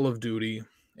buys Call of Duty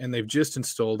and they've just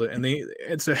installed it, and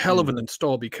it's a hell of an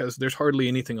install because there's hardly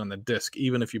anything on the disc,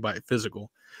 even if you buy it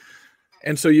physical.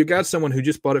 And so you got someone who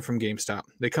just bought it from GameStop.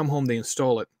 They come home, they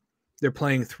install it. They're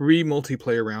playing 3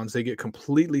 multiplayer rounds. They get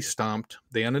completely stomped.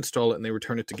 They uninstall it and they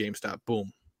return it to GameStop.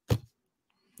 Boom.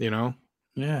 Yeah.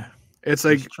 It's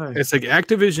like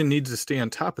Activision needs to stay on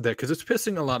top of that because it's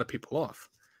pissing a lot of people off.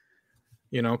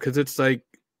 Because it's like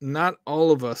not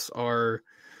all of us are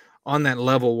on that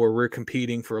level where we're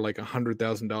competing for like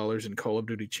 $100,000 in Call of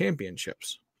Duty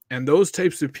championships. And those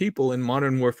types of people in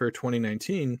Modern Warfare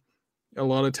 2019 a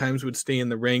lot of times would stay in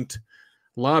the ranked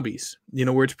lobbies,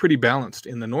 where it's pretty balanced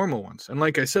in the normal ones. And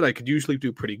like I said, I could usually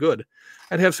do pretty good.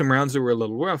 I'd have some rounds that were a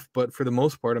little rough, but for the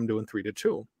most part, I'm doing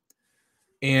 3-2.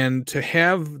 And to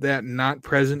have that not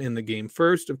present in the game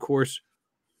first, of course,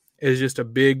 is just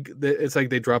it's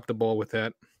like they dropped the ball with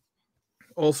that.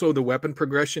 Also, the weapon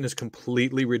progression is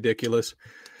completely ridiculous.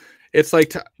 It's like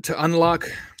to unlock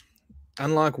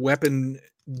weapon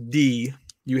D,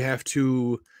 you have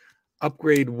to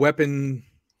upgrade weapon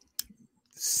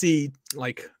C,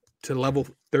 like to level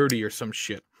 30 or some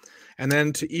shit. And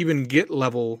then to even get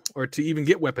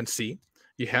weapon C,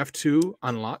 you have to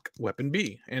unlock weapon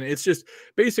B. And it's just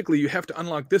basically you have to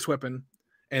unlock this weapon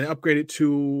and upgrade it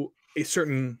to a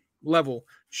certain level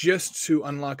just to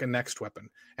unlock a next weapon.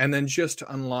 And then just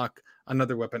to unlock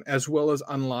another weapon, as well as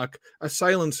unlock a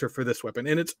silencer for this weapon.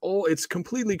 And it's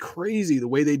completely crazy the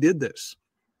way they did this.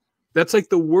 That's like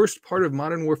the worst part of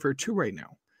Modern Warfare 2 right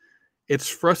now. It's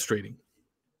frustrating.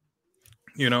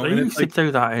 You know, they used to do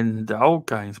that in the old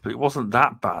games, but it wasn't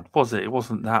that bad, was it? It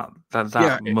wasn't that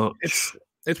much.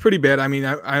 It's pretty bad. I mean,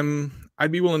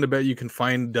 I'd be willing to bet you can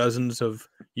find dozens of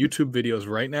YouTube videos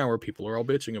right now where people are all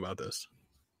bitching about this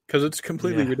because it's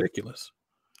completely ridiculous.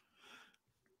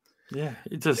 Yeah,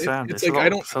 it does sound. It's like I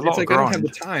don't have the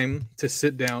time to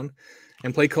sit down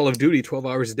and play Call of Duty 12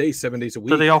 hours a day, 7 days a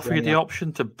week. Do they offer you the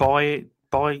option to buy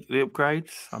the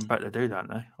upgrades? I bet they do, don't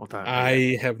they? Or don't they?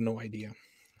 I have no idea.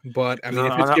 But I mean,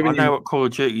 I know what Call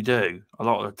of Duty do a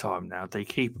lot of the time now. They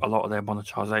keep a lot of their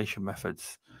monetization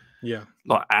methods,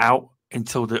 like out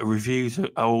until the reviews are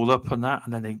all up on that,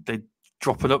 and then they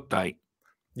drop an update,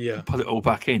 and put it all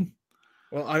back in.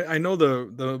 Well, I know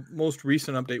the most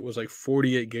recent update was like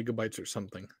 48 gigabytes or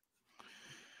something,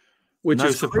 which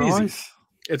is crazy.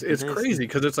 It's crazy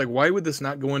because it's like, why would this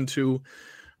not go into,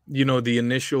 the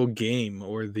initial game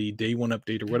or the day one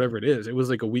update or whatever it is? It was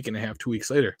like a week and a half, 2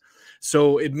 weeks later.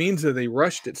 So it means that they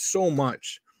rushed it so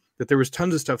much that there was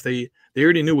tons of stuff they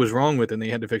already knew was wrong with, and they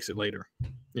had to fix it later.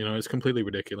 It's completely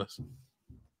ridiculous.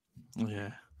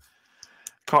 Yeah.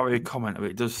 Can't really comment on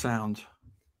it. It does sound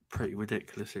pretty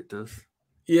ridiculous. It does.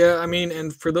 Yeah, I mean,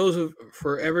 and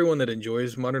for everyone that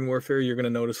enjoys Modern Warfare, you're going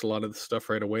to notice a lot of the stuff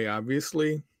right away,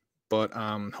 obviously. But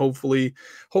hopefully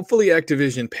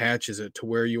Activision patches it to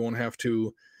where you won't have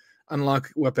to unlock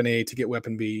weapon A to get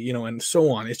weapon B, and so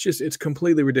on. It's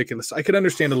completely ridiculous. I could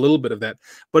understand a little bit of that,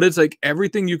 but it's like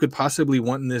everything you could possibly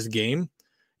want in this game,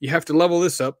 you have to level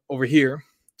this up over here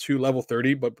to level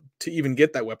 30, but to even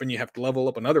get that weapon, you have to level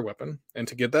up another weapon, and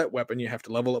to get that weapon, you have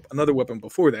to level up another weapon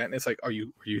before that. And it's like, are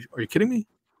you kidding me?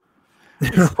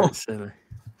 It's a bit silly.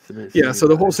 Yeah, so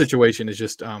the whole situation is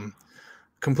just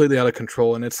completely out of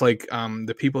control, and it's like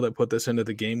the people that put this into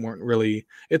the game weren't really.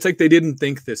 It's like they didn't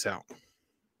think this out.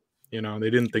 They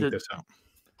didn't think this out.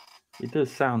 It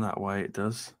does sound that way. It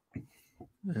does.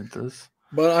 It does.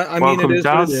 But I mean, it is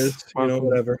Daz. what it is.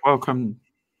 Whatever. Welcome,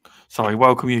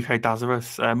 UK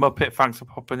Dazarus. Muppet, thanks for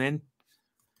popping in.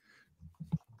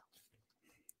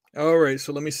 All right,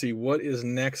 so let me see what is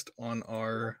next on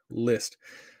our list.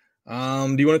 Do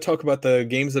you want to talk about the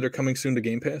games that are coming soon to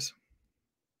Game Pass?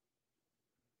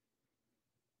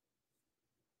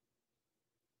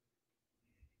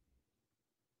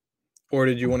 Or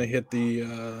did you want to hit the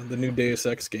new Deus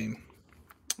Ex game?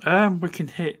 We can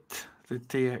hit the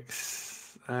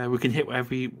DX. We can hit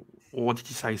whatever you. Or what did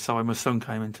you say? Sorry, my son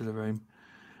came into the room.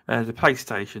 The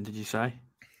PlayStation, did you say?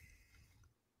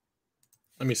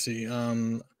 Let me see.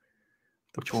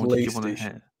 Which one did you want to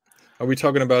hit? Are we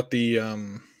talking about the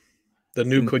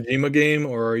new Kojima game,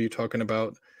 or are you talking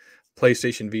about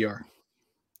PlayStation VR?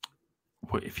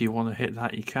 Well, if you want to hit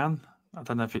that, you can. I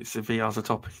don't know if it's the VR's a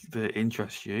topic that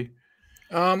interests you.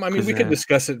 I mean, we could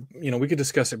discuss it. We could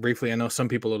discuss it briefly. I know some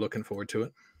people are looking forward to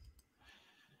it.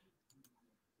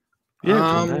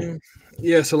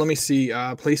 Yeah. So let me see.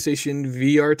 PlayStation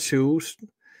VR 2.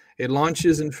 It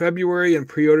launches in February, and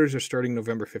pre-orders are starting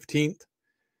November 15th.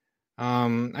 I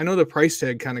know the price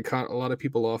tag kind of caught a lot of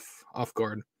people off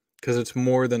guard because it's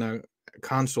more than a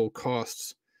console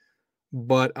costs.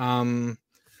 But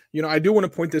I do want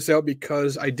to point this out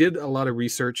because I did a lot of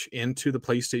research into the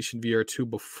PlayStation VR 2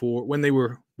 before when they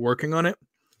were working on it.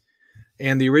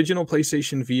 And the original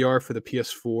PlayStation VR for the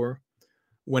PS4,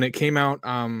 when it came out,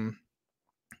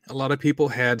 a lot of people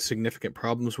had significant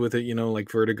problems with it,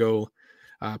 like vertigo.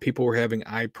 People were having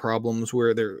eye problems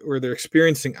where they're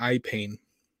experiencing eye pain.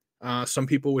 Some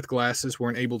people with glasses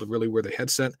weren't able to really wear the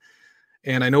headset.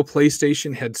 And I know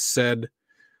PlayStation had said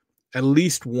at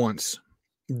least once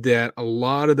that a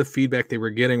lot of the feedback they were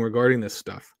getting regarding this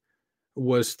stuff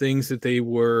was things that they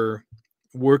were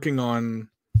working on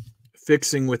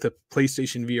fixing with a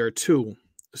PlayStation VR 2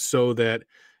 so that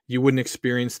you wouldn't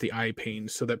experience the eye pain,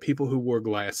 so that people who wore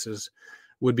glasses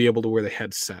would be able to wear the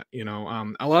headset.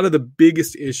 A lot of the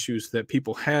biggest issues that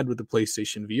people had with the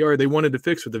PlayStation VR, they wanted to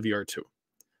fix with the VR 2.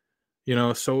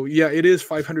 So yeah, it is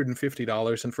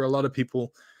 $550. And for a lot of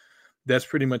people, that's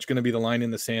pretty much going to be the line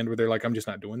in the sand where they're like, I'm just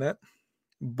not doing that.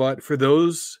 But for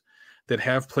those that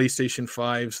have PlayStation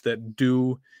 5s that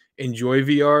do enjoy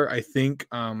VR, I think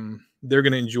they're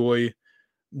going to enjoy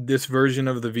this version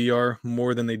of the VR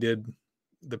more than they did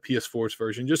the PS4's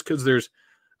version, just because there's,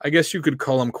 I guess you could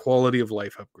call them quality of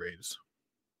life upgrades.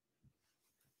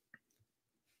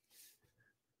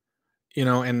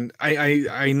 And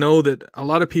I know that a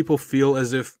lot of people feel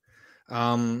as if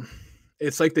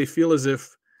it's like they feel as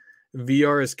if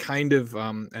VR is kind of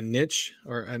a niche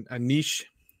or a niche.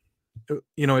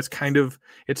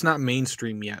 It's not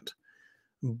mainstream yet.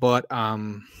 But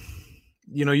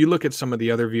you look at some of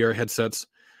the other VR headsets,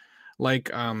 like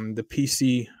the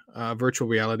PC virtual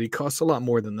reality costs a lot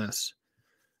more than this.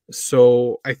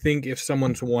 So I think if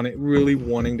someone's really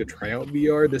wanting to try out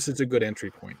VR, this is a good entry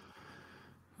point.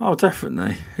 Oh,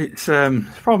 definitely. It's the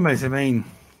problem is, I mean,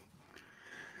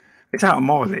 it's out of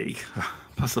my league.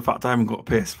 Plus the fact I haven't got a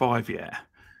PS5 yet.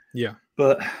 Yeah.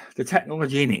 But the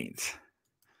technology in it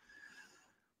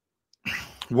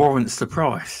warrants the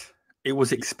price. It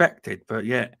was expected, but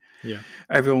yet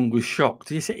everyone was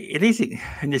shocked. It is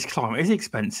in this climate. It is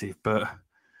expensive, but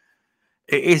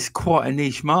it is quite a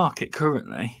niche market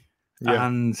currently,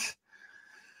 and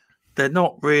they're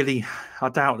not really. I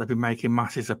doubt they'll be making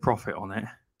masses of profit on it.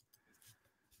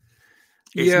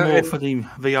 It's more for the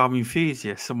VR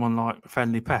enthusiast, someone like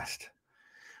Friendly Pest.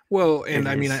 Well, and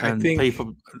I mean, I think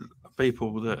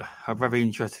people that are very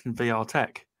interested in VR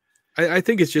tech. I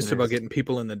think it's just about getting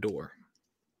people in the door.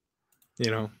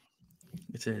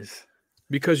 It is,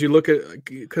 because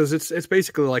it's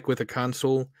basically like with a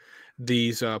console,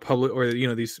 these public or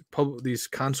these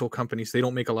console companies, they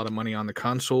don't make a lot of money on the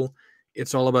console.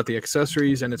 It's all about the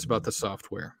accessories and it's about the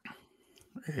software.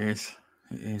 It is.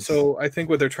 So I think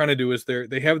what they're trying to do is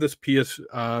they have this PS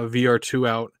VR2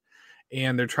 out,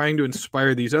 and they're trying to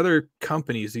inspire these other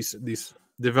companies, these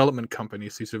development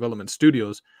companies, these development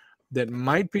studios that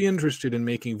might be interested in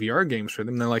making VR games for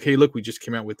them. They're like, hey, look, we just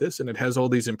came out with this, and it has all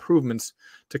these improvements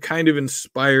to kind of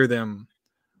inspire them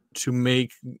to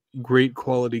make great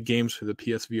quality games for the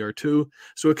PSVR 2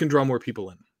 so it can draw more people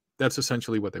in. That's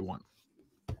essentially what they want.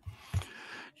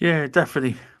 Yeah,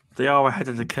 definitely. They are ahead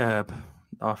of the curve.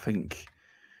 I think,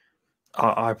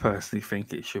 I personally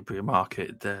think it should be a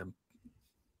market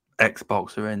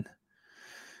Xbox are in.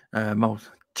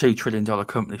 $2 trillion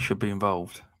company should be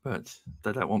involved, but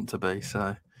they don't want to be.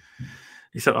 So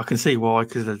I can see why,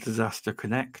 because of the disaster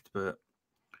Connect, but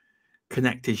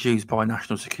Connect is used by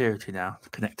national security now.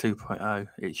 Connect 2.0,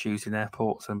 it's used in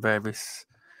airports and various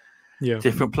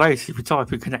different places. If you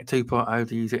type in Connect 2.0,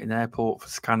 they use it in airport for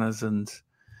scanners and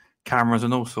cameras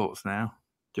and all sorts now,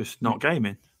 just not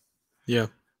gaming. Yeah.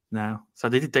 Now, so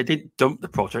they didn't dump the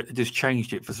project; they just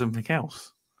changed it for something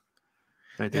else.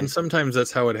 And sometimes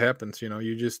that's how it happens.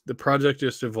 The project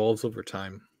just evolves over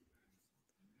time.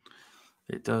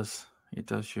 It does. It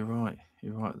does. You're right.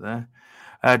 You're right there.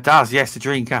 Daz, yes, the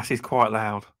Dreamcast is quite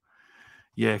loud.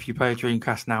 Yeah, if you play a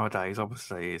Dreamcast nowadays,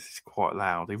 obviously it's quite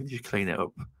loud. Even if you clean it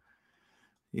up.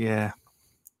 Yeah.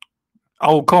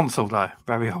 Old console though,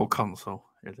 very old console.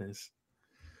 It is.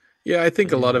 Yeah, I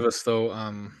think a lot of us though,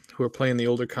 who are playing the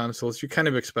older consoles, you kind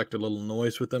of expect a little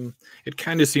noise with them. It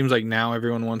kind of seems like now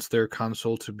everyone wants their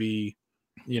console to be,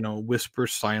 whisper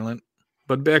silent.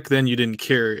 But back then you didn't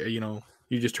care, you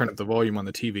just turn up the volume on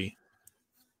the TV.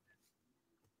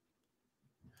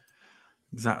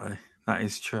 Exactly. That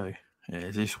is true.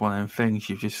 It's just one of them things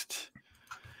you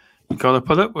got to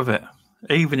put up with it.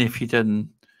 Even if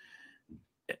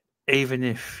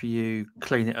you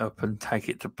clean it up and take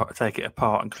it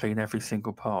apart and clean every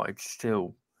single part, it's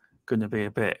still going to be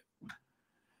a bit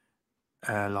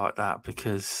like that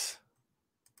because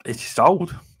it's just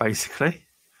old, basically.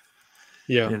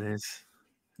 Yeah, it is.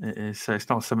 It is. So it's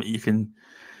not something you can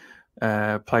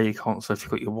play your console if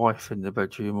you've got your wife in the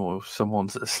bedroom or if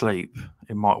someone's asleep.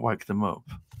 It might wake them up.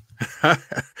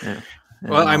 Yeah.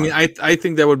 Well, I mean, I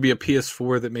think that would be a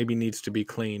PS4 that maybe needs to be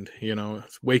cleaned.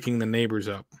 It's waking the neighbors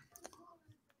up.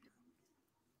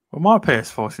 Well, my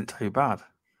PS4 isn't too bad.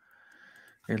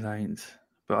 It ain't.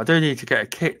 But I do need to get a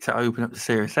kit to open up the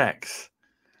Series X.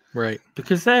 Right.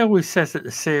 Because they always says that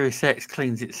the Series X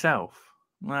cleans itself.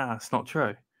 Nah, that's not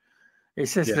true. It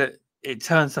says that it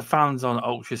turns the fans on at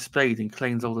ultra speed and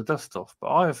cleans all the dust off.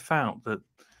 But I have found that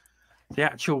the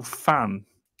actual fan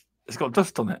has got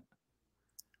dust on it.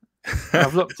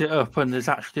 I've looked it up and there's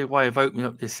actually a way of opening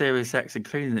up the Series X and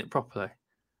cleaning it properly.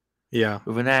 Yeah.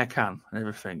 With an air can and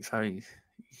everything. So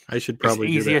I should probably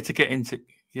it's easier to get into.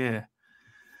 Yeah,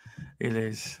 it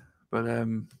is. But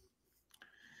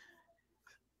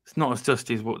it's not as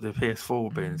dusty as what the PS4 will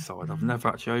be inside. I've never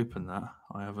actually opened that.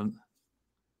 I haven't.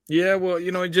 Yeah, well,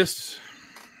 it just,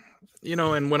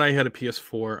 and when I had a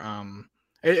PS4,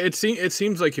 it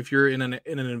seems like if you're in an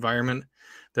environment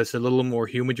that's a little more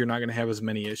humid, you're not going to have as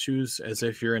many issues as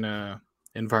if you're in a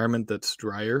environment that's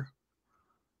drier.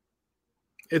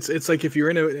 It's like if you're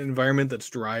in an environment that's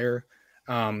drier,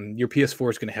 your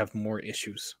PS4 is going to have more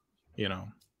issues, you know.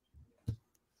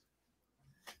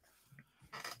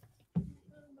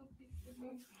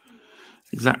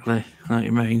 Exactly. I know what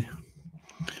you mean.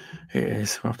 It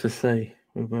is. We'll have to see.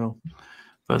 We will.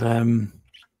 But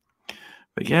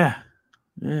yeah,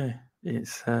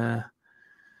 it's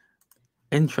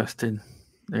interesting.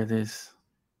 It is.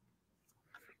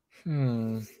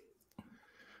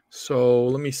 So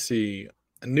let me see.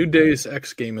 A new Deus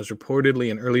Ex game is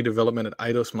reportedly in early development at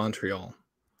Eidos Montreal.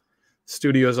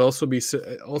 Studio is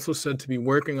also said to be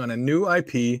working on a new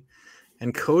IP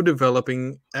and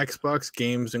co-developing Xbox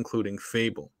games, including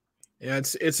Fable. Yeah,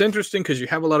 it's interesting because you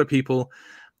have a lot of people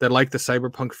that like the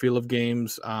cyberpunk feel of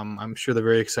games. I'm sure they're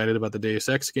very excited about the Deus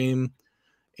Ex game.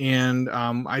 And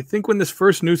I think when this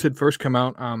first news had first come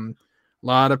out, a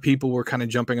lot of people were kind of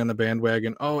jumping on the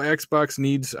bandwagon. Oh, Xbox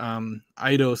needs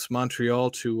Eidos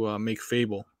Montreal to make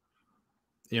Fable.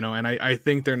 You know, and I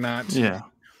think they're not. Yeah.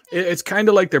 It's kind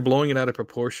of like they're blowing it out of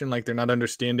proportion. Like they're not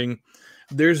understanding.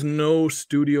 There's no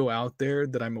studio out there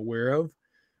that I'm aware of,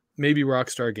 maybe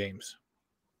Rockstar Games,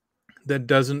 that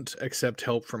doesn't accept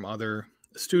help from other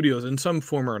studios in some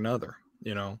form or another,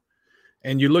 you know.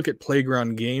 And you look at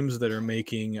Playground Games that are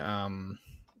making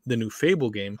the new Fable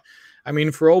game. I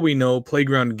mean, for all we know,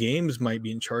 Playground Games might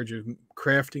be in charge of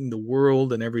crafting the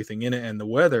world and everything in it and the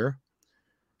weather.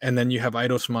 And then you have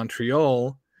Eidos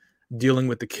Montreal dealing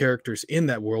with the characters in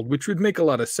that world, which would make a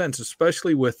lot of sense,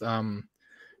 especially with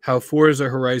how Forza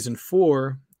Horizon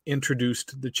 4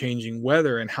 introduced the changing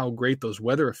weather and how great those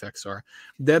weather effects are.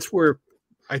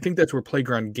 I think that's where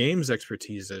Playground Games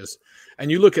expertise is. And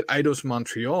you look at Eidos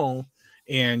Montreal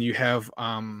and you have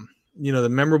the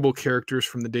memorable characters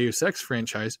from the Deus Ex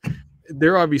franchise.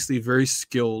 They're obviously very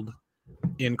skilled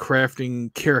in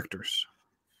crafting characters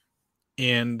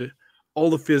and all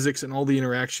the physics and all the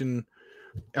interaction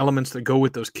elements that go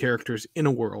with those characters in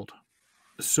a world.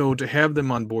 So to have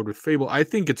them on board with Fable, I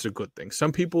think it's a good thing.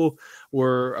 Some people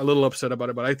were a little upset about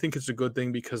it, but I think it's a good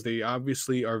thing because they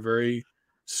obviously are very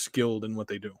skilled in what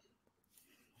they do.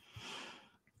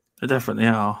 They definitely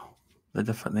are.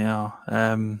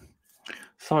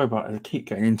 Sorry about it. I keep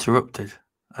getting interrupted.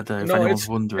 I don't know if anyone's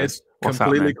wondering. It's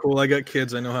completely cool. I got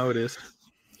kids. I know how it is.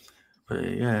 But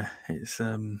yeah, it's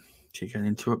keep getting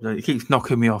interrupted. It keeps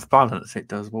knocking me off balance. It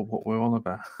does what we're on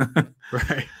about.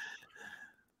 Right.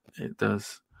 It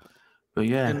does. But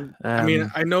yeah. And, I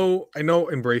mean, I know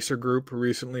Embracer Group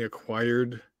recently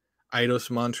acquired Eidos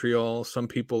Montreal. Some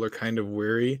people are kind of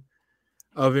wary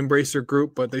of Embracer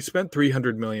Group, but they spent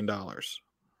 $300 million.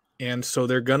 And so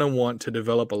they're going to want to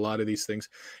develop a lot of these things.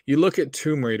 You look at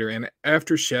Tomb Raider, and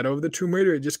after Shadow of the Tomb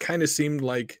Raider, it just kind of seemed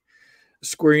like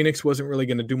Square Enix wasn't really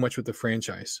going to do much with the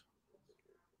franchise.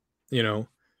 You know?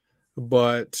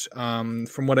 But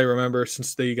from what I remember,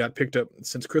 since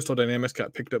Crystal Dynamics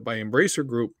got picked up by Embracer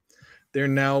Group, they're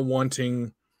now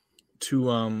wanting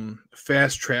to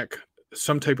fast track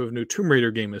some type of new Tomb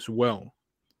Raider game as well.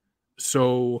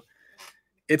 So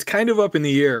it's kind of up in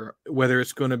the air whether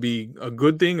it's going to be a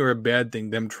good thing or a bad thing,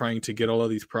 them trying to get all of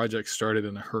these projects started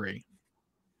in a hurry.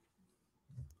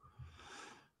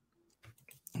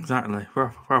 Exactly.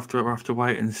 We'll have to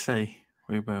wait and see.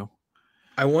 We will.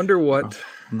 I wonder what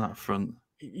on that front.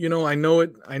 You know, I know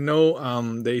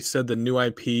they said the new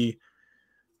IP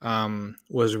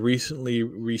was recently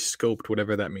rescoped,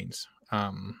 whatever that means.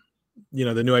 The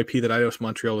new IP that Eidos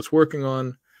Montreal is working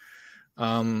on.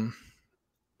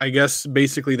 I guess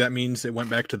basically that means it went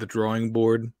back to the drawing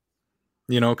board.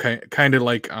 You know, kind of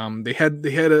like they had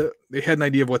an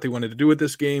idea of what they wanted to do with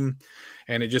this game,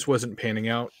 and it just wasn't panning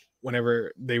out.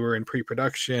 Whenever they were in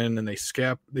pre-production, and they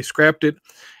scrapped it,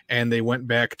 and they went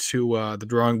back to the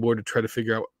drawing board to try to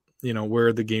figure out,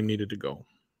 where the game needed to go.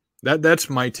 That's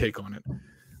my take on it.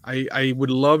 I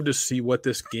would love to see what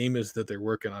this game is that they're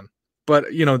working on, but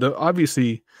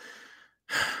obviously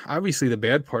the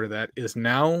bad part of that is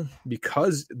now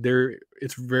because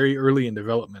it's very early in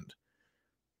development.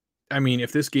 I mean,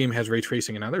 if this game has ray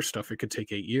tracing and other stuff, it could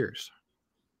take 8 years.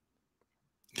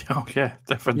 Oh yeah,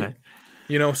 definitely.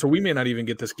 So we may not even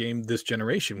get this game this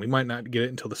generation. We might not get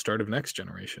it until the start of next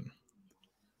generation.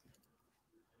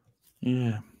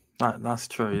 Yeah, that's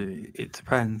true. It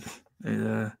depends.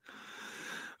 We'll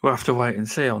have to wait and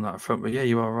see on that front. But yeah,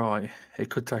 you are right. It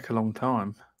could take a long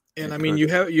time. And you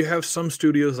have some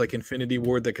studios like Infinity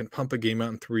Ward that can pump a game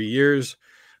out in 3 years.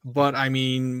 But I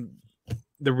mean,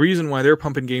 the reason why they're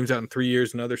pumping games out in 3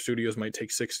 years and other studios might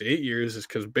take 6 to 8 years is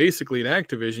because basically at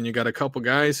Activision, you got a couple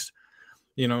guys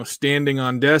standing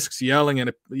on desks, yelling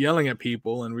at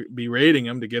people and berating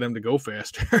them to get them to go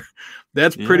faster.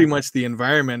 That's pretty much the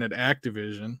environment at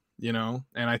Activision. you know,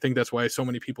 and I think that's why so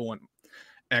many people want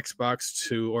Xbox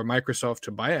or Microsoft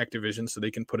to buy Activision so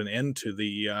they can put an end to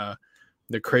the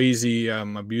crazy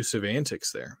abusive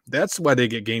antics there. That's why they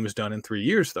get games done in 3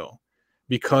 years, though,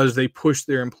 because they push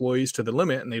their employees to the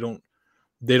limit and they don't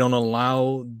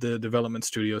allow the development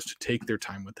studios to take their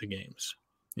time with the games,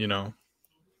 you know.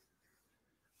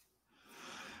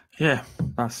 Yeah,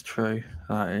 that's true.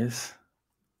 That is.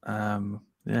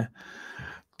 Yeah.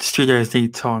 Studios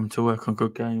need time to work on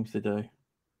good games, they do.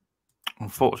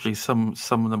 Unfortunately, some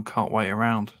of them can't wait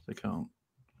around. They can't.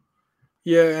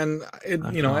 Yeah, and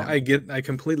I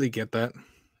completely get that,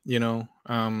 you know.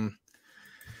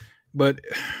 But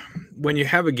when you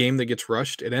have a game that gets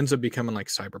rushed, it ends up becoming like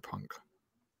Cyberpunk,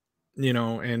 you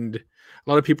know, and a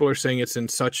lot of people are saying it's in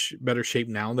such better shape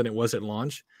now than it was at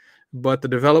launch, but the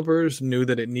developers knew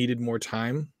that it needed more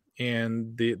time,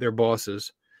 and their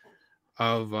bosses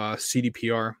of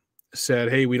CDPR said,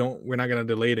 "Hey, we're not going to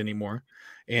delay it anymore,"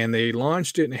 and they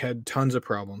launched it and it had tons of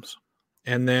problems,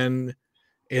 and then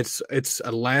it's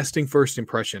a lasting first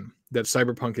impression that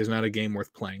Cyberpunk is not a game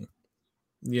worth playing,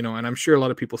 you know, and I'm sure a lot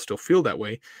of people still feel that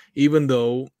way, even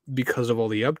though because of all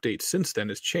the updates since then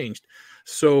it's changed.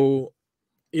 So,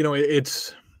 you know,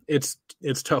 it's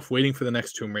tough waiting for the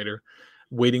next Tomb Raider,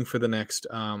 waiting for the next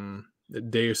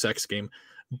Deus Ex game.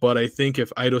 But I think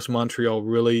if Eidos Montreal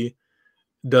really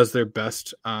does their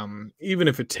best, even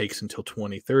if it takes until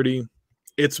 2030,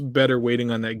 it's better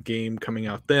waiting on that game coming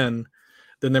out then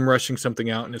than them rushing something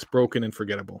out and it's broken and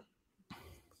forgettable.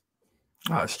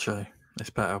 That's true. It's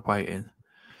better waiting.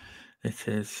 It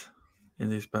is.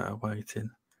 It is better waiting.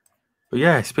 But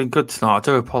yeah, it's been good tonight. I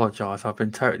do apologise. I've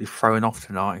been totally thrown off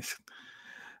tonight.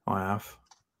 I have.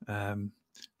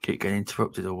 Keep getting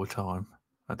interrupted all the time.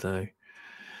 I do.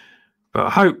 But I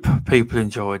hope people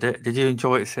enjoyed it. Did you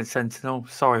enjoy it, Sentinel?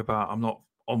 Sorry I'm not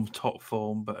on top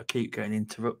form, but I keep getting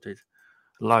interrupted.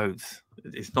 Loads.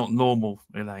 It's not normal.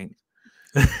 It ain't.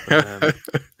 But,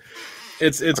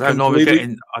 it's I don't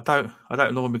completely. I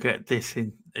don't normally get this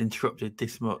interrupted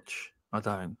this much. I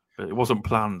don't. But it wasn't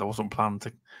planned. I wasn't planned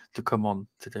to come on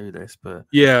to do this. But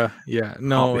Yeah.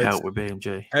 No, can't be helped with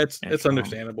BMG. It's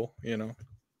understandable, you know.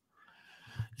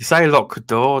 You say lock a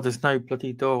door. There's no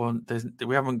bloody door on.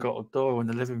 We haven't got a door in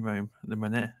the living room at the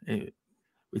minute.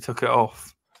 We took it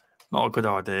off. Not a good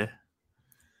idea.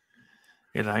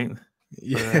 It ain't.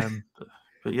 Yeah.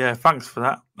 But yeah, thanks for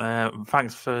that.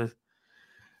 Thanks for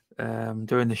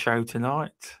doing the show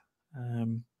tonight.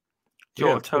 Do you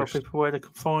want to tell people where they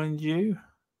can find you?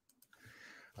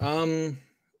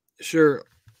 Sure.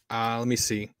 Let me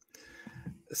see.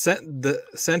 The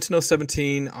Sentinel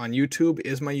 17 on YouTube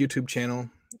is my YouTube channel.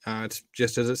 It's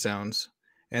just as it sounds.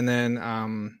 And then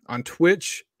on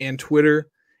Twitch and Twitter,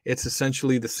 it's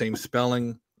essentially the same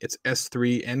spelling. It's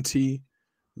S3NT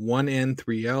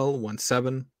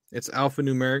 1N3L17. It's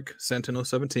alphanumeric Sentinel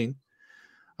 17.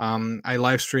 I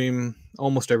live stream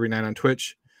almost every night on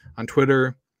Twitch. On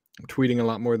Twitter, I'm tweeting a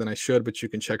lot more than I should, but you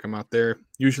can check them out there.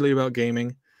 Usually about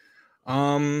gaming.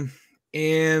 And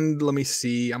let me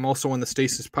see. I'm also on the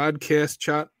Stasis podcast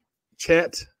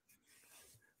chat.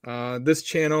 This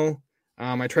channel,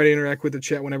 I try to interact with the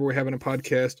chat whenever we're having a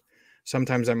podcast.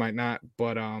 Sometimes I might not,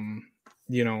 but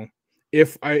you know,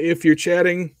 if you're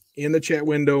chatting in the chat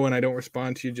window and I don't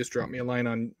respond to you, just drop me a line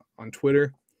on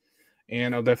Twitter,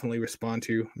 and I'll definitely respond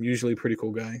to you. I'm usually a pretty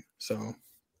cool guy, so.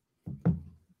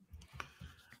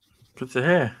 Good to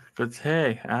hear. Good to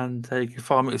hear. And you can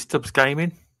find me at Stubbs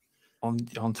Gaming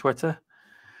on Twitter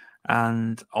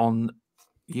and on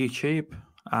YouTube.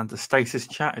 And the Stasis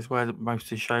chat is where most of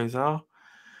the shows are.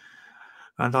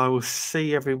 And I will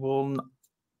see everyone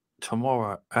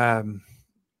tomorrow.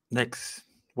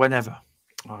 Whenever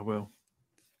I will.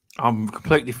 I'm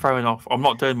completely thrown off. I'm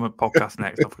not doing my podcast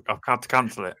next. I've had to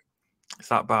cancel it. It's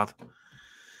that bad.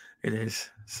 It is.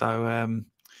 So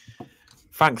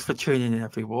thanks for tuning in,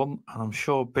 everyone. And I'm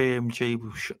sure BMG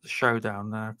will shut the show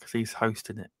down now because he's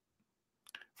hosting it.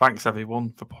 Thanks,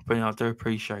 everyone, for popping in. I do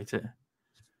appreciate it.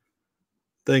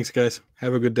 Thanks, guys.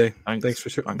 Have a good day. Thanks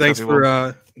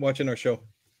for watching our show.